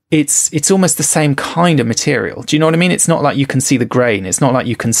 it's almost the same kind of material. Do you know what I mean? It's not like you can see the grain. It's not like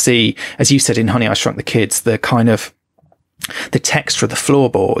you can see, as you said in Honey, I Shrunk the Kids, the kind of the texture of the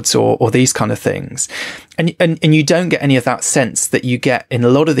floorboards or these kind of things. And you don't get any of that sense that you get in a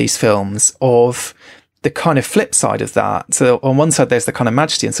lot of these films of the kind of flip side of that. So on one side, there's the kind of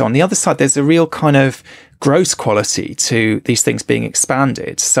majesty and so on. The other side, there's a real kind of gross quality to these things being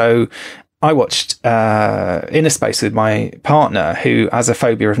expanded. So I watched Inner Space with my partner, who has a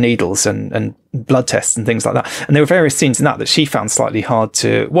phobia of needles and blood tests and things like that. And there were various scenes in that she found slightly hard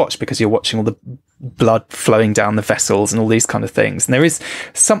to watch because you're watching all the blood flowing down the vessels and all these kind of things. And there is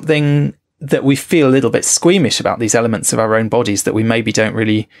something that we feel a little bit squeamish about these elements of our own bodies that we maybe don't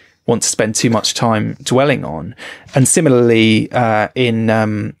really want to spend too much time dwelling on. And similarly, in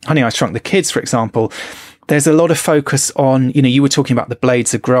Honey, I Shrunk the Kids, for example, there's a lot of focus on, you were talking about the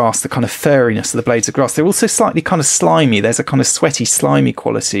blades of grass, the kind of furriness of the blades of grass. They're also slightly kind of slimy. There's a kind of sweaty, slimy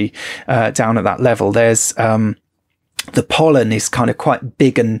quality down at that level. There's the pollen is kind of quite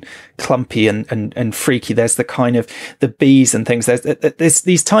big and clumpy and freaky. There's the kind of the bees and things. There's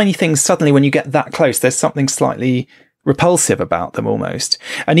these tiny things. Suddenly, when you get that close, there's something slightly repulsive about them almost.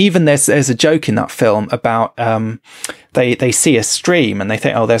 And even there's a joke in that film about they see a stream and they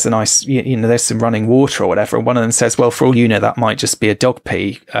think, oh, there's a nice, there's some running water or whatever. And one of them says, well, for all you know, that might just be a dog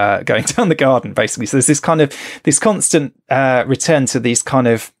pee going down the garden, basically. So there's this constant return to these kind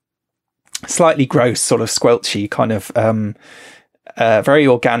of slightly gross, sort of squelchy kind of very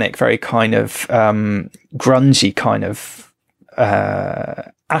organic, very kind of grungy kind of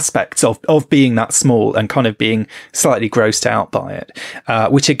aspects of being that small and kind of being slightly grossed out by it,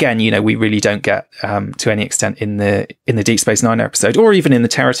 which again, we really don't get to any extent in the Deep Space Nine episode, or even in the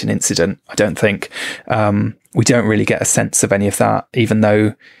Terratin Incident. I don't think we don't really get a sense of any of that, even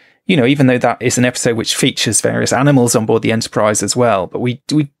though that is an episode which features various animals on board the Enterprise as well. But we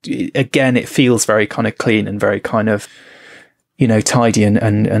again, it feels very kind of clean and very kind of tidy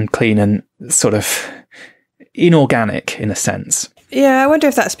and clean and sort of inorganic in a sense. Yeah, I wonder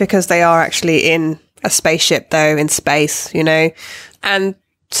if that's because they are actually in a spaceship, though, in space, and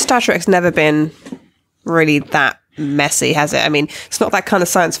Star Trek's never been really that messy, has it? I mean, it's not that kind of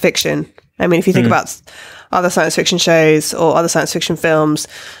science fiction. I mean, if you think about other science fiction shows or other science fiction films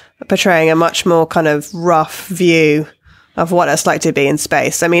portraying a much more kind of rough view of what it's like to be in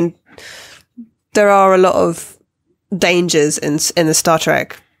space. I mean, there are a lot of dangers in the Star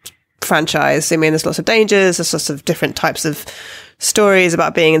Trek franchise. I mean, there's lots of dangers, there's lots of different types of stories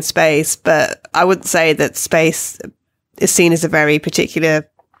about being in space, but I wouldn't say that space is seen as a very particular,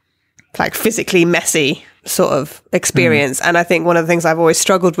 like, physically messy sort of experience. And I think one of the things I've always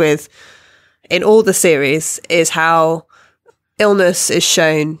struggled with in all the series is how illness is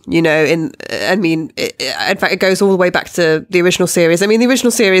shown, in fact, it goes all the way back to the original series. I mean, the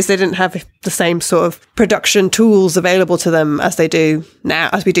original series, they didn't have the same sort of production tools available to them as we do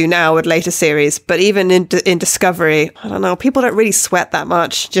now with later series. But even in Discovery, I don't know, people don't really sweat that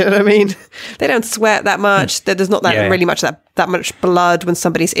much. Do you know what I mean? They don't sweat that much. There's not really much that much blood when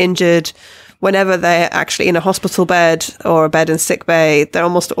somebody's injured. Whenever they're actually in a hospital bed or a bed in sick bay,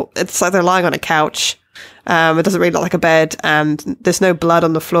 it's like they're lying on a couch. It doesn't really look like a bed, and there's no blood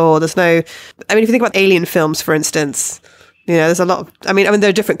on the floor. If you think about alien films, for instance, there's a lot of, I mean, there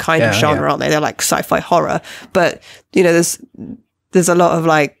are different kinds of genre, aren't they? They're like sci-fi horror, but, there's a lot of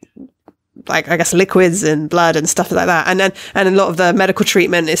like, I guess, liquids and blood and stuff like that. And a lot of the medical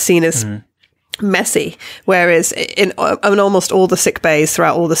treatment is seen as messy, whereas in almost all the sick bays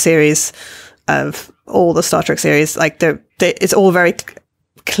throughout all the series of all the Star Trek series, like it's all very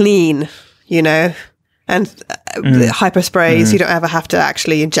clean, and hypersprays, you don't ever have to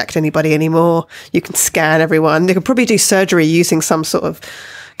actually inject anybody anymore. You can scan everyone. You could probably do surgery using some sort of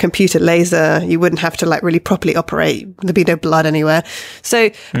computer laser. You wouldn't have to like really properly operate. There'd be no blood anywhere. So,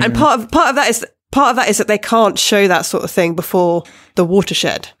 and part of that is that they can't show that sort of thing before the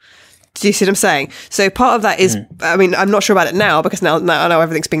watershed. Do you see what I'm saying? So part of that is, I mean, I'm not sure about it now because now I know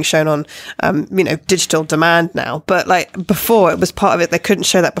everything's being shown on, digital demand now. But like before, it was part of it. They couldn't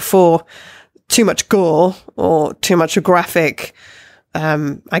show that before too much gore or too much graphic,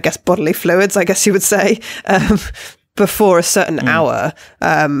 I guess, bodily fluids, I guess you would say, before a certain hour.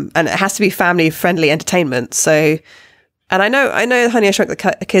 And it has to be family friendly entertainment. So, and I know Honey, I Shrunk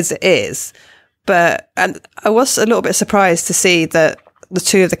the Kids is, and I was a little bit surprised to see that the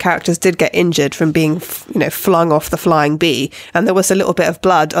two of the characters did get injured from being, flung off the flying bee, and there was a little bit of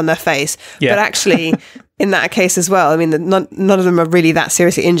blood on their face. Yeah. But actually, in that case as well, I mean, none of them are really that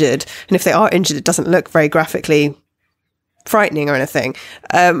seriously injured. And if they are injured, it doesn't look very graphically frightening or anything.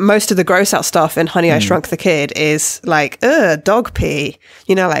 Most of the gross out stuff in Honey, I Shrunk the Kid is like, dog pee,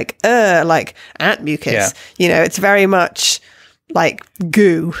 like ant mucus. Yeah. It's very much like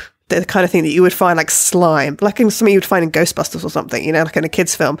goo. The kind of thing that you would find like slime, like in something you would find in Ghostbusters or something, like in a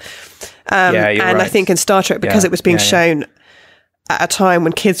kid's film. And right. I think in Star Trek, because it was being shown at a time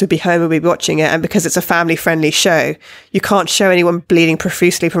when kids would be home and would be watching it, and because it's a family-friendly show, you can't show anyone bleeding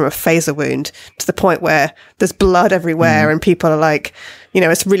profusely from a phaser wound to the point where there's blood everywhere and people are like,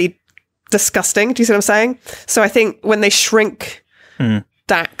 it's really disgusting. Do you see what I'm saying? So I think when they shrink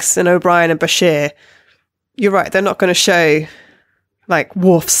Dax and O'Brien and Bashir, you're right, they're not going to show like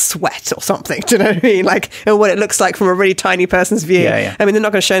Worf's sweat or something, do you know what I mean? Like, and what it looks like from a really tiny person's view. Yeah. I mean, they're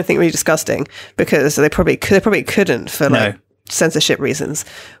not going to show anything really disgusting because they probably couldn't for like censorship reasons.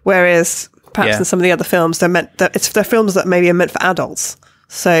 Whereas perhaps in some of the other films, they're films that maybe are meant for adults.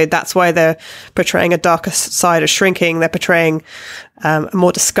 So that's why they're portraying a darker side of shrinking. They're portraying a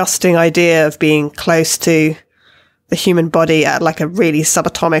more disgusting idea of being close to the human body at like a really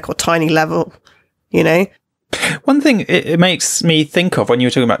subatomic or tiny level, One thing it makes me think of when you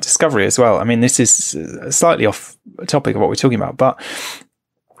were talking about Discovery as well, I mean, this is slightly off topic of what we're talking about, but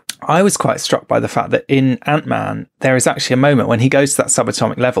I was quite struck by the fact that in Ant-Man, there is actually a moment when he goes to that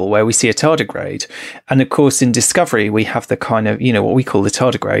subatomic level where we see a tardigrade. And of course, in Discovery, we have the kind of, what we call the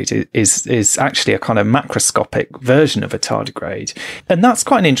tardigrade is actually a kind of macroscopic version of a tardigrade. And that's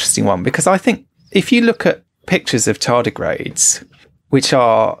quite an interesting one because I think if you look at pictures of tardigrades, which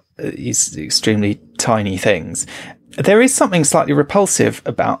are these extremely tiny things, there is something slightly repulsive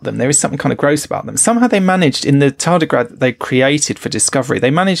about them. There is something kind of gross about them. Somehow they managed, in the tardigrade that they created for Discovery,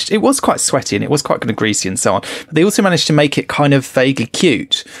 it was quite sweaty and it was quite kind of greasy and so on, but they also managed to make it kind of vaguely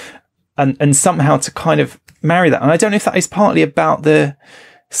cute and somehow to kind of marry that. And I don't know if that is partly about the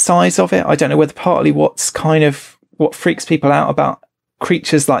size of it. I don't know whether partly what freaks people out about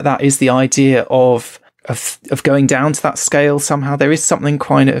creatures like that is the idea of going down to that scale somehow. There is something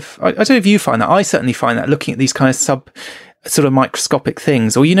kind of, I don't know if you find that. I certainly find that looking at these kind of sort of microscopic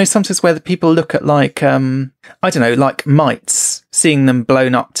things, or, sometimes where the people look at like, like mites, seeing them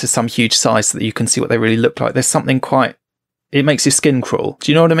blown up to some huge size so that you can see what they really look like. There's something it makes your skin crawl.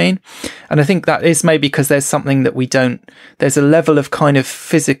 Do you know what I mean? And I think that is maybe because there's something that there's a level of kind of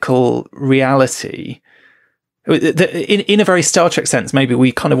physical reality in a very Star Trek sense. Maybe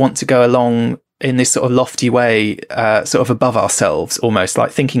we kind of want to go along in this sort of lofty way, sort of above ourselves, almost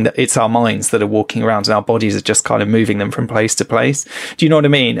like thinking that it's our minds that are walking around and our bodies are just kind of moving them from place to place. Do you know what I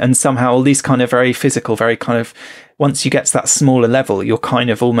mean? And somehow all these kind of very physical, very kind of, once you get to that smaller level, you're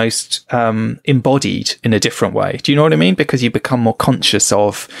kind of almost embodied in a different way. Do you know what I mean? Because you become more conscious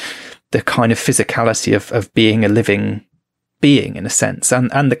of the kind of physicality of being a living being, in a sense,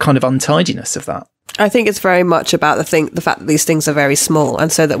 and the kind of untidiness of that. I think it's very much about the fact that these things are very small,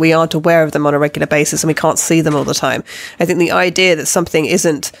 and so that we aren't aware of them on a regular basis and we can't see them all the time. I think the idea that something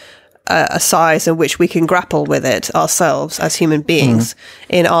isn't a size in which we can grapple with it ourselves as human beings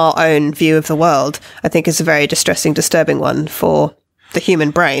in our own view of the world, I think is a very disturbing one for the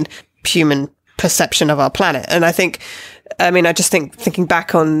human brain, human perception of our planet. And I think, I just thinking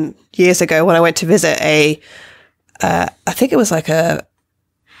back on years ago when I went to visit I think it was like I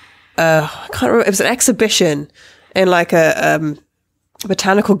can't remember, it was an exhibition in like a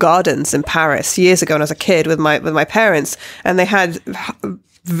botanical gardens in Paris years ago when I was a kid with my parents, and they had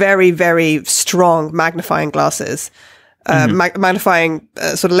very, very strong magnifying glasses, magnifying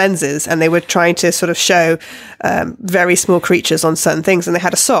sort of lenses, and they were trying to sort of show very small creatures on certain things. And they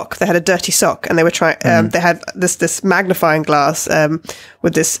had a dirty sock, and they were trying, they had this magnifying glass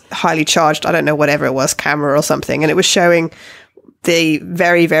with this highly charged, I don't know, whatever it was, camera or something, and it was showing the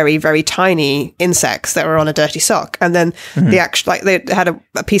very, very, very tiny insects that were on a dirty sock. And then they had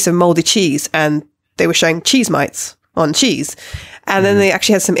a piece of moldy cheese, and they were showing cheese mites on cheese. And then they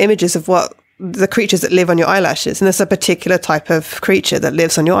actually had some images of what the creatures that live on your eyelashes. And there's a particular type of creature that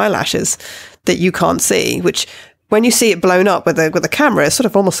lives on your eyelashes that you can't see, which when you see it blown up with a camera, it sort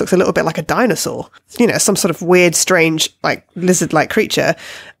of almost looks a little bit like a dinosaur, some sort of weird, strange, like lizard-like creature.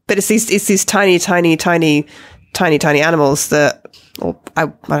 But it's these tiny, tiny, tiny, tiny, tiny animals that, or I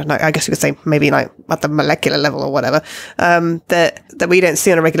don't know, I guess you could say maybe like at the molecular level or whatever, that we don't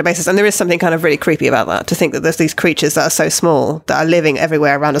see on a regular basis. And there is something kind of really creepy about that, to think that there's these creatures that are so small that are living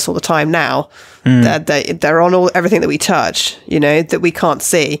everywhere around us all the time now, that they're on everything that we touch, that we can't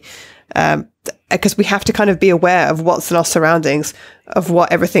see. Because we have to kind of be aware of what's in our surroundings, of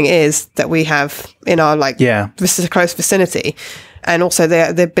what everything is that we have in our close vicinity. And also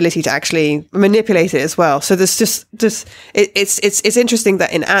the ability to actually manipulate it as well. So there's just it's interesting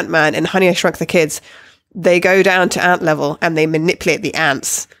that in Ant-Man and Honey, I Shrunk the Kids, they go down to ant level and they manipulate the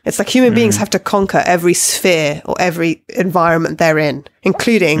ants. It's like human beings have to conquer every sphere or every environment they're in,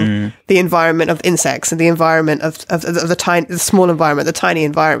 including the environment of insects and the environment of the small environment, the tiny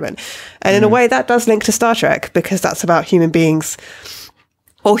environment. And in a way that does link to Star Trek, because that's about human beings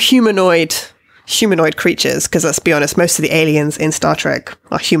or humanoid creatures, because let's be honest, most of the aliens in Star Trek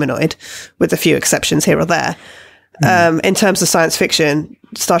are humanoid, with a few exceptions here or there. In terms of science fiction,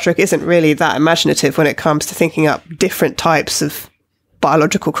 Star Trek isn't really that imaginative when it comes to thinking up different types of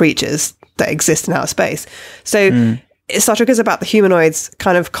biological creatures that exist in outer space. So Star Trek is about the humanoids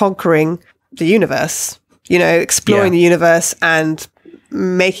kind of conquering the universe, exploring the universe and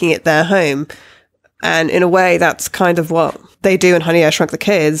making it their home. And in a way, that's kind of what they do in Honey, I Shrunk the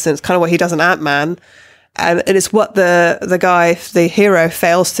Kids, and it's kind of what he does in Ant-Man. And it's what the hero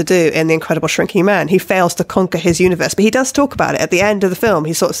fails to do in The Incredible Shrinking Man. He fails to conquer his universe, but he does talk about it at the end of the film.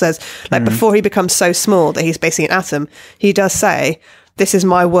 He sort of says, like, before he becomes so small that he's basically an atom, he does say, "This is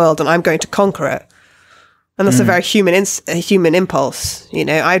my world and I'm going to conquer it." And that's a very human impulse.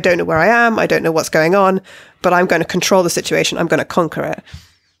 I don't know where I am, I don't know what's going on, but I'm going to control the situation, I'm going to conquer it.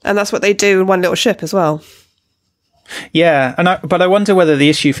 And that's what they do in One Little Ship as well. Yeah, but I wonder whether the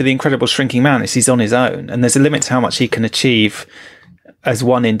issue for The Incredible Shrinking Man is he's on his own, and there's a limit to how much he can achieve as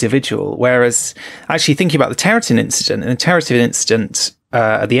one individual. Whereas, actually thinking about the Terratin Incident,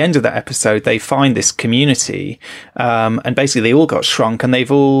 at the end of that episode, they find this community, and basically they all got shrunk, and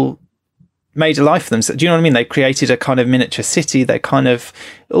they've all made a life for themselves. Do you know what I mean? They've created a kind of miniature city. They kind of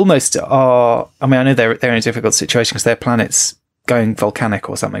almost are. I know they're in a difficult situation because their planet's going volcanic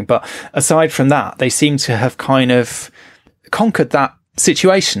or something, but aside from that, they seem to have kind of conquered that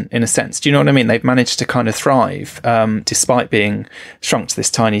situation in a sense. Do you know what I mean? They've managed to kind of thrive despite being shrunk to this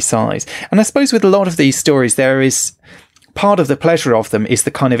tiny size. And I suppose with a lot of these stories, there is part of the pleasure of them is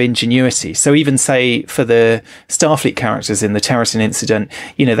the kind of ingenuity. So even say for the Starfleet characters in the Terratin Incident,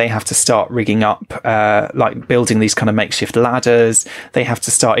 they have to start rigging up, like building these kind of makeshift ladders. They have to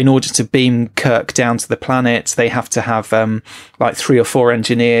start, in order to beam Kirk down to the planet, they have to have like 3 or 4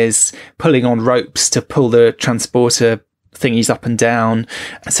 engineers pulling on ropes to pull the transporter thingies up and down.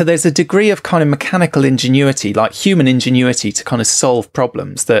 So there's a degree of kind of mechanical ingenuity, like human ingenuity, to kind of solve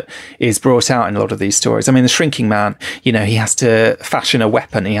problems that is brought out in a lot of these stories. I mean, the Shrinking Man, he has to fashion a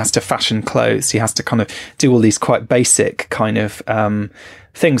weapon, he has to fashion clothes, he has to kind of do all these quite basic kind of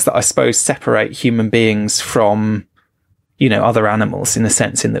things that I suppose separate human beings from other animals, in the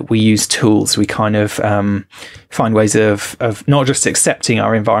sense in that we use tools. We kind of find ways of not just accepting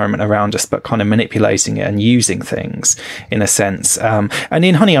our environment around us, but kind of manipulating it and using things, in a sense. And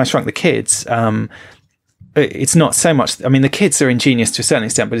in Honey, I Shrunk the Kids, it's not so much, I mean, the kids are ingenious to a certain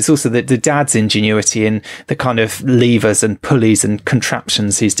extent, but it's also the dad's ingenuity in the kind of levers and pulleys and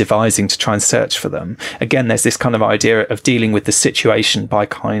contraptions he's devising to try and search for them. Again, there's this kind of idea of dealing with the situation by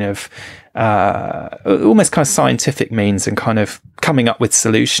kind of almost kind of scientific means and kind of coming up with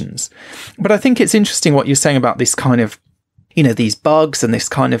solutions. But I think it's interesting what you're saying about this kind of, these bugs and this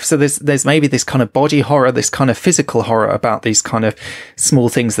kind of, so there's maybe this kind of body horror, this kind of physical horror about these kind of small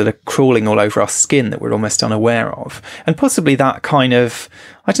things that are crawling all over our skin that we're almost unaware of. And possibly that kind of,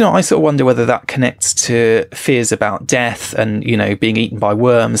 I don't know, I sort of wonder whether that connects to fears about death and, being eaten by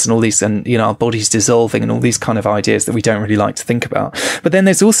worms and all these, and, our bodies dissolving and all these kind of ideas that we don't really like to think about. But then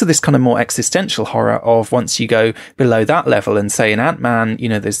there's also this kind of more existential horror of once you go below that level, and say in Ant-Man,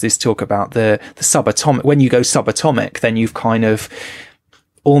 there's this talk about the subatomic, when you go subatomic, then you've kind of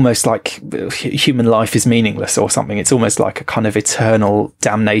almost like human life is meaningless or something. It's almost like a kind of eternal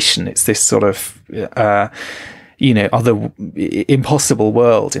damnation. It's this sort of, other impossible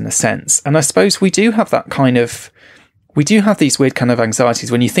world, in a sense. And I suppose we do have these weird kind of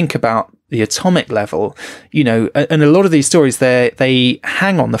anxieties when you think about the atomic level, and a lot of these stories, they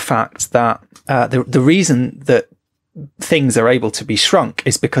hang on the fact that the reason that things are able to be shrunk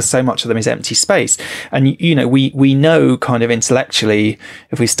is because so much of them is empty space. And, we know kind of intellectually,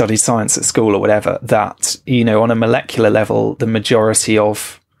 if we studied science at school or whatever, that, on a molecular level, the majority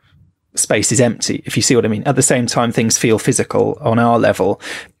of space is empty, if you see what I mean. At the same time, things feel physical on our level.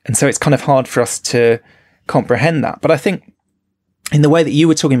 And so it's kind of hard for us to comprehend that. But I think in the way that you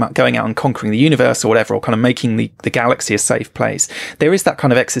were talking about going out and conquering the universe or whatever, or kind of making the galaxy a safe place, there is that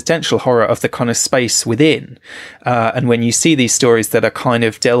kind of existential horror of the kind of space within. And when you see these stories that are kind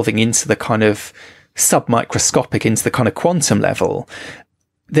of delving into the kind of submicroscopic, into the kind of quantum level,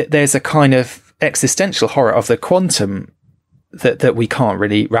 there's a kind of existential horror of the quantum that we can't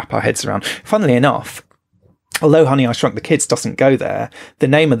really wrap our heads around. Funnily enough, although Honey, I Shrunk the Kids doesn't go there, the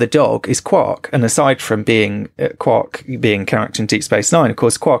name of the dog is Quark. And aside from being Quark being character in Deep Space Nine, of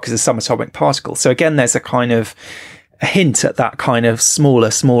course, Quark is a subatomic particle. So again, there's a kind of a hint at that kind of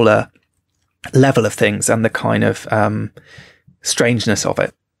smaller level of things and the kind of strangeness of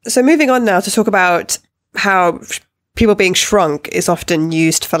it. So moving on now to talk about how people being shrunk is often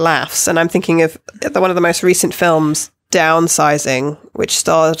used for laughs. And I'm thinking of one of the most recent films, Downsizing, which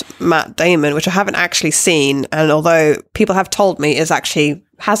starred Matt Damon, which I haven't actually seen, and although people have told me has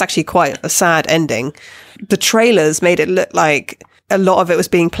actually quite a sad ending, the trailers made it look like a lot of it was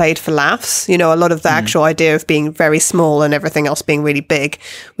being played for laughs. A lot of the actual idea of being very small and everything else being really big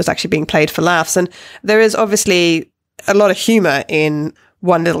was actually being played for laughs. And there is obviously a lot of humour in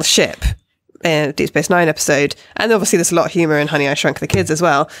One Little Ship, Deep Space Nine episode, and obviously there's a lot of humour in Honey, I Shrunk the Kids as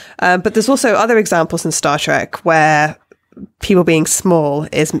well. But there's also other examples in Star Trek where people being small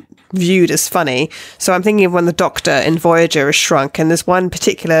is viewed as funny. So I'm thinking of when the Doctor in Voyager is shrunk, and there's one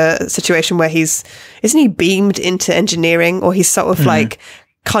particular situation where isn't he beamed into engineering, or he's sort of like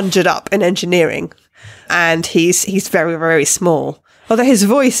conjured up in engineering, and he's very, very small. Although his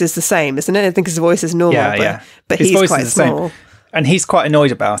voice is the same, isn't it? I think his voice is normal, but he's quite small. And he's quite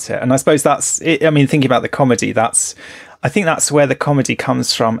annoyed about it. And I suppose that's it. I mean, thinking about the comedy, I think that's where the comedy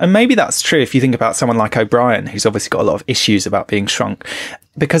comes from. And maybe that's true if you think about someone like O'Brien, who's obviously got a lot of issues about being shrunk.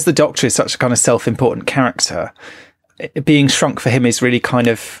 Because the Doctor is such a kind of self-important character, being shrunk for him is really kind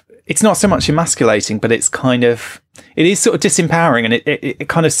of, it's not so much emasculating, but it is sort of disempowering, and it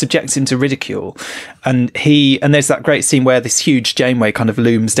kind of subjects him to ridicule. And there's that great scene where this huge Janeway kind of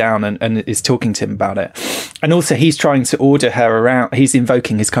looms down and is talking to him about it. And also he's trying to order her around. He's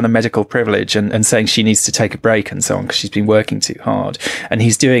invoking his kind of medical privilege and saying she needs to take a break and so on, because she's been working too hard. And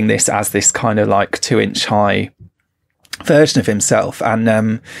he's doing this as this kind of like 2-inch high version of himself. And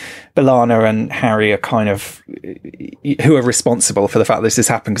B'Elanna and Harry are kind of, who are responsible for the fact that this has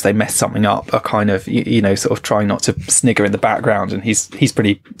happened because they messed something up, are kind of, sort of trying not to snigger in the background, and he's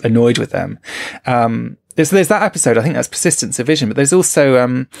pretty annoyed with them. There's that episode, I think that's Persistence of Vision, but there's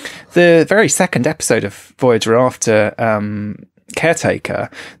also the very second episode of Voyager after caretaker.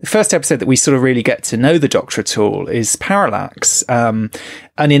 The first episode that we sort of really get to know the Doctor at all is Parallax. And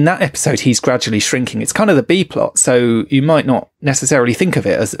in that episode, he's gradually shrinking. It's kind of the B plot, so you might not necessarily think of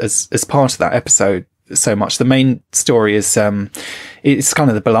it as part of that episode so much. The main story is it's kind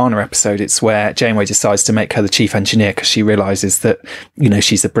of the B'Elanna episode. It's where Janeway decides to make her the chief engineer because she realizes that, you know,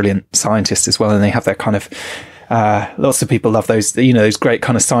 she's a brilliant scientist as well, and they have their kind of lots of people love those, you know, those great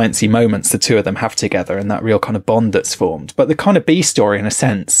kind of sciencey moments the two of them have together and that real kind of bond that's formed. But the kind of B story, in a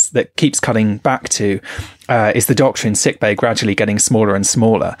sense, that keeps cutting back to is the Doctor in sickbay gradually getting smaller and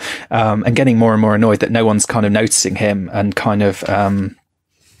smaller, and getting more and more annoyed that no one's kind of noticing him, and kind of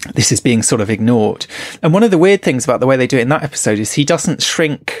this is being sort of ignored. And one of the weird things about the way they do it in that episode is he doesn't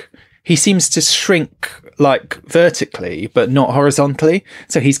shrink. He seems to shrink like vertically, but not horizontally.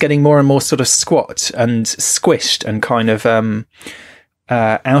 So he's getting more and more sort of squat and squished and kind of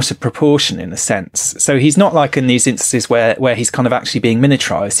out of proportion in a sense. So he's not like in these instances where he's kind of actually being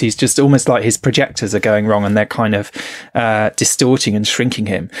miniaturized. He's just almost like his projectors are going wrong and they're kind of distorting and shrinking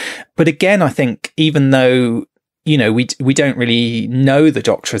him. But again, I think even though, you know, we don't really know the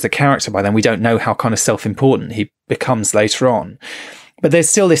Doctor as a character by then, we don't know how kind of self-important he becomes later on. But there's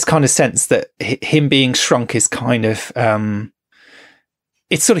still this kind of sense that him being shrunk is kind of,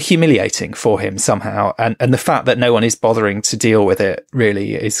 it's sort of humiliating for him somehow. And the fact that no one is bothering to deal with it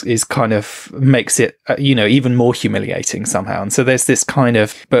really is kind of makes it, you know, even more humiliating somehow. And so there's this kind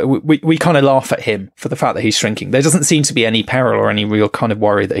of, but we kind of laugh at him for the fact that he's shrinking. There doesn't seem to be any peril or any real kind of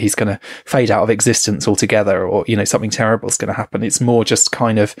worry that he's going to fade out of existence altogether, or, you know, something terrible is going to happen. It's more just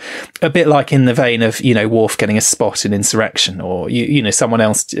kind of a bit like in the vein of, you know, Worf getting a spot in Insurrection, or, you know, someone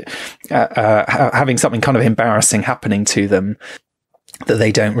else having something kind of embarrassing happening to them that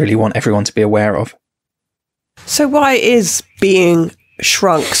they don't really want everyone to be aware of. So why is being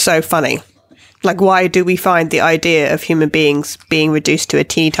shrunk so funny? Like, why do we find the idea of human beings being reduced to a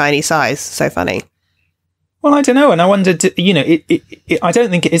teeny tiny size so funny? Well, I don't know. And I wondered, you know, I don't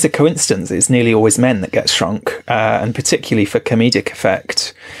think it is a coincidence. It's nearly always men that get shrunk, and particularly for comedic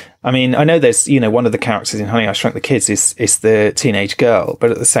effect. I mean, I know there's, you know, one of the characters in Honey, I Shrunk the Kids is the teenage girl, but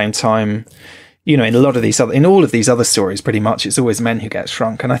at the same time, you know, in all of these other stories, pretty much, it's always men who get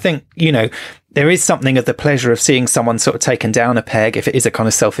shrunk. And I think, you know, there is something of the pleasure of seeing someone sort of taken down a peg. If it is a kind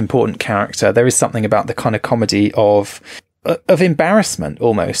of self-important character, there is something about the kind of comedy of embarrassment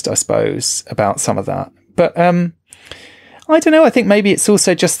almost, I suppose, about some of that. But, I don't know. I think maybe it's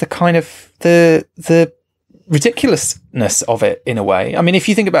also just the kind of the ridiculousness of it in a way. I mean, if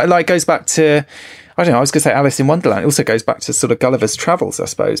you think about it, like, it goes back to, I don't know, I was going to say Alice in Wonderland. It also goes back to sort of Gulliver's Travels, I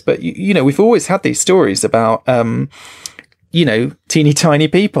suppose. But, you know, we've always had these stories about, you know, teeny tiny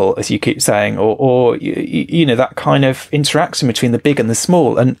people, as you keep saying, or you know, that kind of interaction between the big and the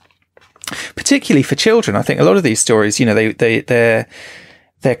small. And particularly for children, I think a lot of these stories, you know,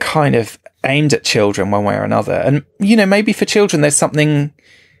 they're kind of aimed at children one way or another. And, you know, maybe for children, there's something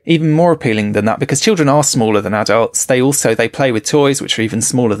even more appealing than that, because children are smaller than adults. They play with toys, which are even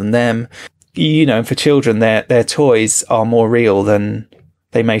smaller than them. You know, and for children, their toys are more real than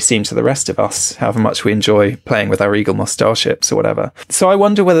they may seem to the rest of us, however much we enjoy playing with our Eagle Moss starships or whatever. So I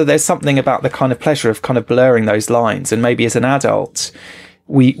wonder whether there's something about the kind of pleasure of kind of blurring those lines. And maybe as an adult,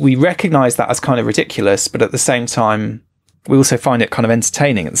 we recognise that as kind of ridiculous, but at the same time, we also find it kind of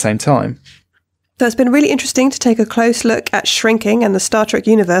entertaining at the same time. So it's been really interesting to take a close look at shrinking and the Star Trek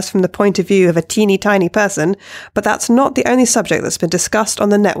universe from the point of view of a teeny tiny person, but that's not the only subject that's been discussed on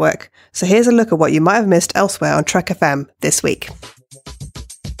the network. So here's a look at what you might have missed elsewhere on Trek.fm this week.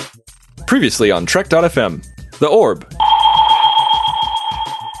 Previously on Trek.fm, The Orb.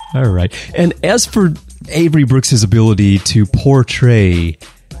 All right. And as for Avery Brooks' ability to portray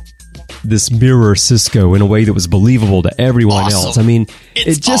this mirror Cisco in a way that was believable to everyone else. I mean,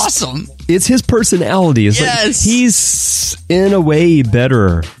 it's just awesome. It's his personality. It's like he's in a way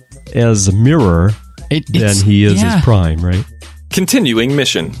better as a mirror than he is as Prime, right? Continuing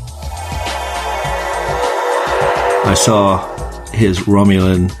mission. I saw his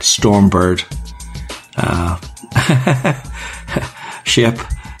Romulan Stormbird ship,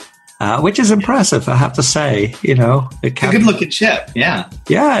 which is impressive, I have to say. You know, it's a good-looking ship, yeah.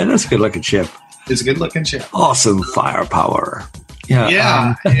 Yeah, it is a good-looking ship. It's a good-looking ship. Awesome firepower.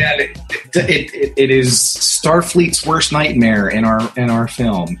 Yeah, it is Starfleet's worst nightmare in our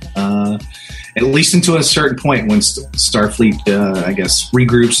film. At least until a certain point when Starfleet, I guess,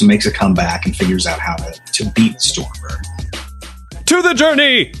 regroups and makes a comeback and figures out how to beat Stormbird. To the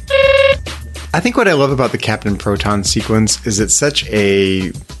journey! I think what I love about the Captain Proton sequence is it's such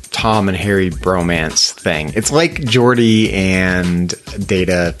a Tom and Harry bromance thing. It's like Geordi and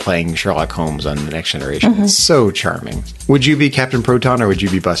Data playing Sherlock Holmes on The Next Generation. It's so charming. Would you be Captain Proton or would you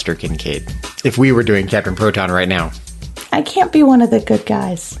be Buster Kincaid? If we were doing Captain Proton right now. I can't be one of the good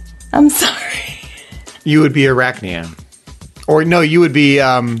guys. I'm sorry. You would be Arachnia. Or no, you would be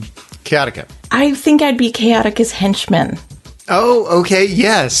Chaotica. I think I'd be Chaotica's henchman. Oh, okay,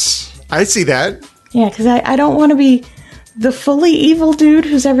 yes. I see that. Yeah, because I don't want to be the fully evil dude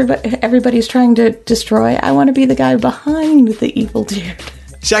who's everybody's trying to destroy. I want to be the guy behind the evil dude.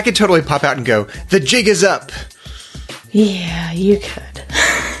 See, I could totally pop out and go, the jig is up. Yeah, you could.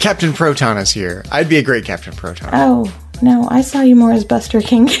 Captain Proton is here. I'd be a great Captain Proton. Oh, no, I saw you more as Buster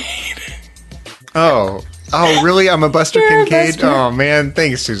Kincaid. Oh, really? I'm a Buster Kincaid? Buster. Oh, man.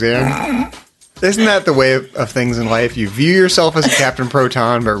 Thanks, Suzanne. Isn't that the way of things in life? You view yourself as a Captain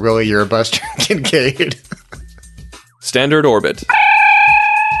Proton, but really you're a Buster Kincaid. Standard Orbit.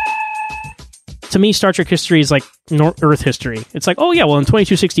 To me, Star Trek history is like Earth history. It's like, oh yeah, well in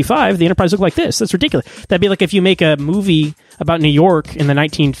 2265, the Enterprise looked like this. That's ridiculous. That'd be like if you make a movie about New York in the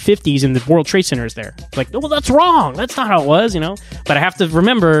 1950s and the World Trade Center is there. Like, well, that's wrong. That's not how it was, you know? But I have to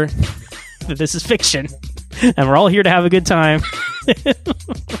remember that this is fiction. And we're all here to have a good time.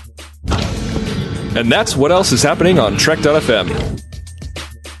 And that's what else is happening on Trek.fm.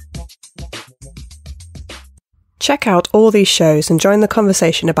 Check out all these shows and join the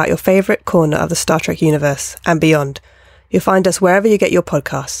conversation about your favourite corner of the Star Trek universe and beyond. You'll find us wherever you get your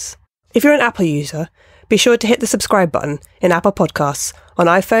podcasts. If you're an Apple user, be sure to hit the subscribe button in Apple Podcasts on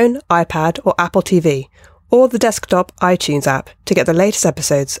iPhone, iPad or Apple TV, or the desktop iTunes app to get the latest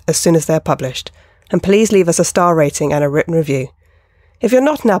episodes as soon as they're published. And please leave us a star rating and a written review. If you're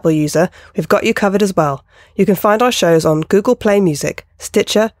not an Apple user, we've got you covered as well. You can find our shows on Google Play Music,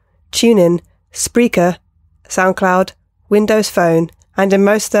 Stitcher, TuneIn, Spreaker, SoundCloud, Windows Phone, and in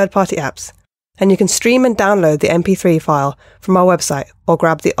most third-party apps. And you can stream and download the MP3 file from our website or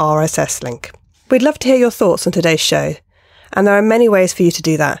grab the RSS link. We'd love to hear your thoughts on today's show, and there are many ways for you to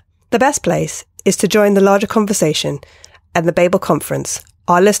do that. The best place is to join the larger conversation at the Babel Conference,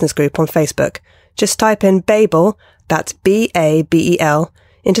 our listeners group on Facebook. Just type in Babel, that's B-A-B-E-L,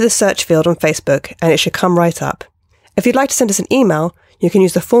 into the search field on Facebook, and it should come right up. If you'd like to send us an email, you can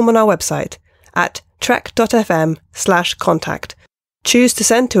use the form on our website at Trek.fm/contact. Choose to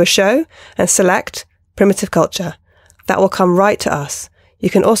send to a show and select Primitive Culture. That will come right to us. You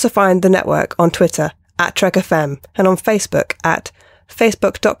can also find the network on Twitter at Trek.fm and on Facebook at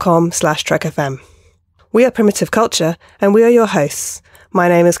facebook.com/TrekFM. We are Primitive Culture and we are your hosts. My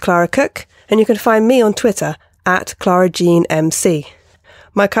name is Clara Cook and you can find me on Twitter at ClaraJeanMC.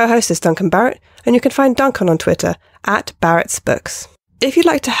 My co-host is Duncan Barrett and you can find Duncan on Twitter at Barrett's Books. If you'd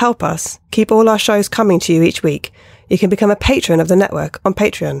like to help us keep all our shows coming to you each week, you can become a patron of the network on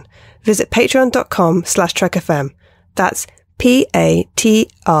Patreon. Visit patreon.com/TrekFM. That's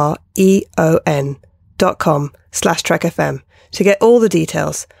patreon.com/TrekFM to get all the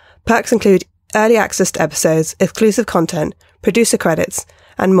details. Perks include early access to episodes, exclusive content, producer credits,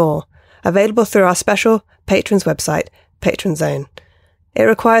 and more, available through our special patrons website, Patron Zone. It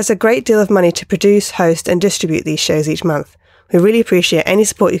requires a great deal of money to produce, host, and distribute these shows each month. We really appreciate any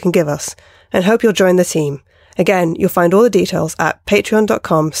support you can give us and hope you'll join the team. Again, you'll find all the details at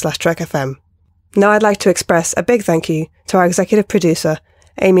patreon.com/TrekFM. Now I'd like to express a big thank you to our executive producer,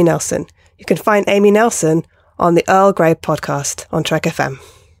 Amy Nelson. You can find Amy Nelson on the Earl Grey podcast on Trek FM.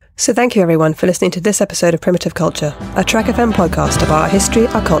 So thank you everyone for listening to this episode of Primitive Culture, a Trek FM podcast about our history,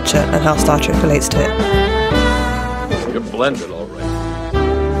 our culture, and how Star Trek relates to it. You're blended already.